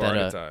 Get Bar at a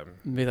that, time.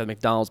 maybe that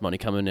McDonald's money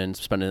coming in,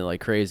 spending it like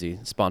crazy,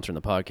 sponsoring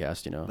the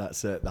podcast. You know.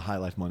 That's it, the High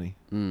Life money.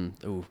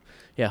 Ooh,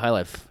 yeah, High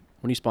Life.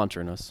 When are you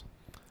sponsoring us?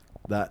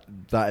 That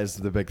is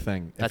the big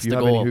thing. That's if you the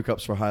have goal. any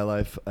hookups for High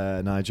Life,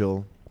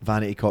 Nigel,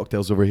 Vanity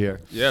Cocktails over here.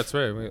 Yeah, that's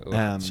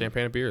right.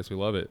 Champagne and beers. We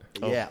love it.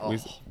 Yeah.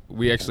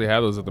 We actually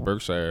have those at the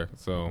Berkshire.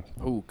 So,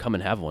 Ooh, come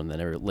and have one then.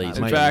 They're lazy.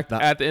 in might- fact,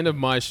 that- at the end of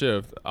my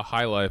shift, a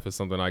High Life is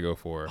something I go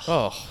for.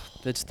 Oh,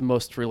 it's the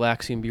most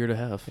relaxing beer to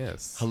have.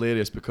 Yes.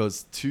 Hilarious,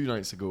 because 2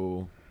 nights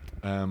ago,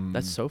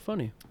 That's so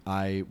funny.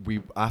 we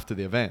after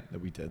the event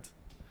that we did,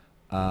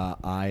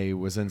 I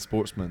was in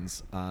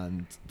Sportsman's,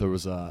 and there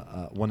was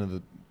a one of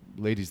the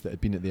ladies that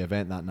had been at the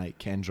event that night,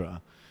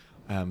 Kendra.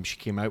 She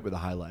came out with a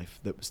High Life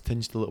that was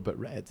tinged a little bit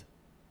red.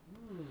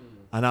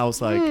 And I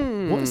was like,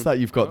 what is that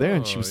you've got there?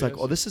 And she Oh, was like,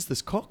 yes. oh, this is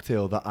this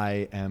cocktail that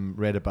I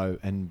read about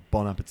in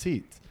Bon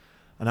Appetit.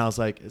 And I was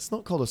like, it's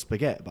not called a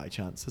spaghetti by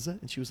chance, is it?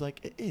 And she was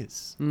like, it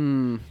is.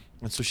 And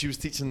so she was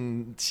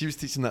teaching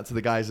that to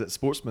the guys at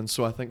Sportsman.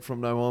 So I think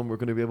from now on, we're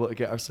going to be able to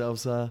get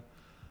ourselves a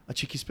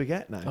cheeky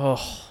spaghetti now.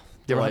 Oh,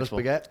 you ever had a delightful.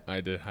 spaghetti?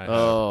 I did. I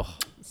Oh,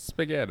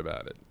 spaghetti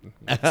about it.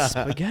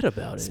 spaghetti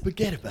about it.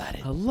 Spaghetti about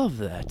it. I love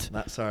that.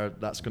 That's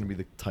going to be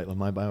the title of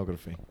my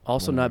biography.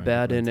 Also, One not of my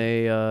bad in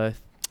documentaries. a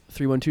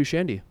 312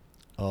 Shandy.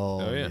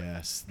 Oh, Oh, yeah.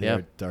 yes. Yeah.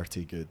 They're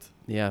dirty good.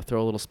 Yeah,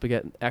 throw a little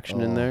spaghetti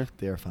action in Oh, there.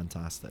 They're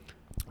fantastic.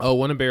 Oh,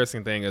 one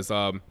embarrassing thing is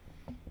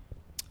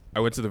I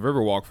went to the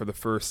Riverwalk for the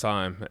first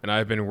time, and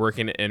I've been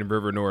working in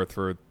River North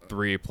for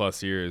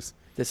 3+ years.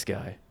 This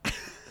guy.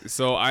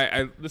 So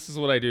I this is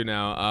what I do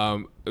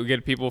now. We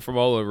get people from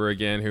all over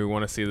again who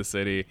want to see the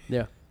city.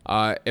 Yeah.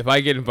 If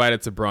I get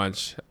invited to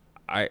brunch,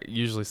 I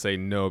usually say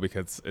no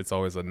because it's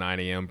always a 9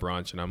 a.m.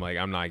 brunch, and I'm like,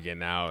 I'm not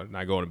getting out, and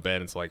I go to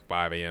bed until like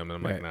 5 a.m. and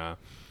I'm like, Right.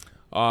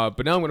 nah.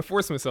 But now I'm going to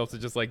force myself to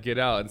just like get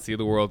out and see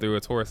the world through a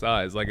tourist's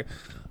eyes. Like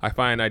I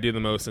find I do the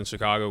most in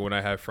Chicago when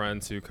I have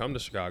friends who come to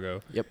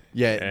Chicago. Yep.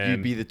 Yeah, you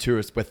And- be the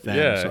tourist with them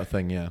Yeah. sort of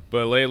thing, yeah.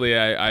 But lately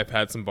I've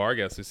had some bar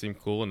guests who seem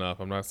cool enough.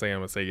 I'm not saying I'm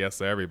going to say yes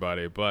to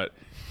everybody, but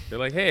they're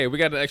like, hey, we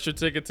got an extra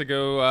ticket to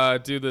go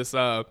do this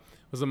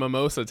was a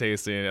mimosa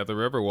tasting at the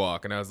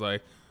Riverwalk. And I was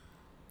like,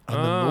 A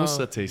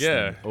mimosa tasting.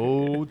 yeah.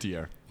 Oh,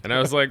 dear. And I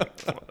was like,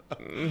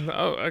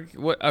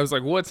 what? I was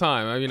like, what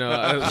time?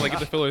 I was like, get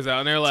the fillers out,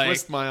 and they're like,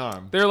 Twist my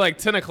arm. they're like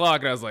 10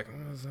 o'clock, and I was like,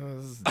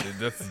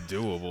 that's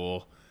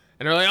doable.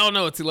 And they're like, oh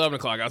no, it's 11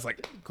 o'clock. I was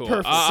like, cool,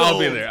 Perfect. I'll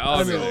be Sold. there. I'll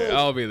be Sold. there.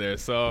 I'll be there.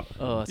 So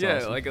Oh, that's yeah,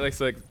 awesome.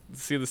 like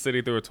see the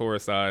city through a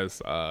tourist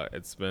eyes.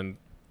 It's been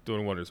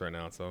doing wonders right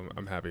now, so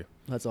I'm happy.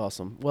 That's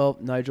awesome. Well,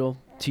 Nigel,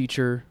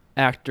 teacher,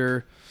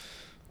 actor,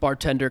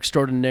 bartender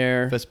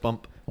extraordinaire, Fist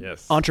bump.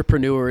 Yes.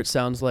 entrepreneur, it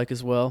sounds like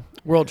as well.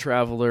 World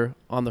traveler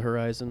on the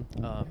horizon.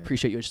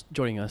 Appreciate you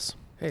joining us.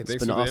 Hey, It's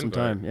thanks been for an the awesome invite.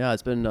 time. Yeah,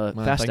 it's been a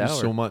Man, fast thank hour.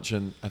 you so much.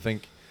 And I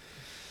think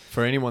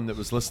For anyone that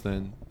was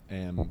listening,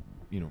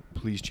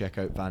 please check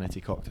out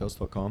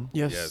vanitycocktails.com.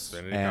 Yes.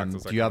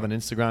 Do you have an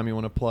Instagram you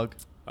want to plug?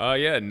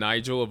 Yeah,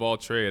 Nigel of all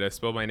trade. I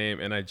spell my name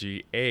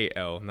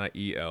Nigal, not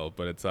EL,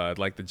 but it's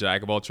like the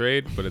Jack of all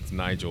trade, but it's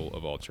Nigel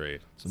of all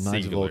trade. So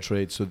Nigel of all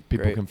trade. So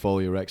people Great. can follow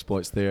your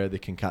exploits there. They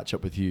can catch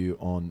up with you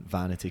on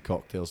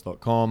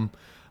vanitycocktails.com.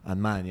 And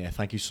man, yeah,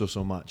 thank you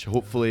so much.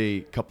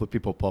 Hopefully, a couple of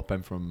people pop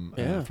in from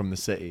the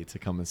city to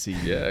come and see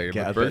you. Yeah,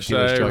 get the a bit of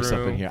dealer's Berkshire choice up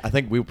in room. here. I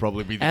think we'll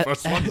probably be the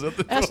first ones at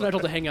the Ask door. Nigel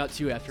to hang out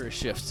too after his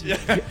shift.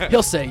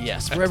 He'll say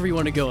yes wherever you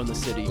want to go in the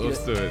city.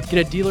 Let's do it.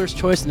 Get a dealer's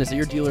choice, and it's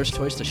your dealer's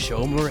choice to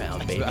show him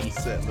around, baby.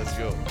 That's it. Let's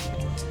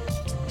go.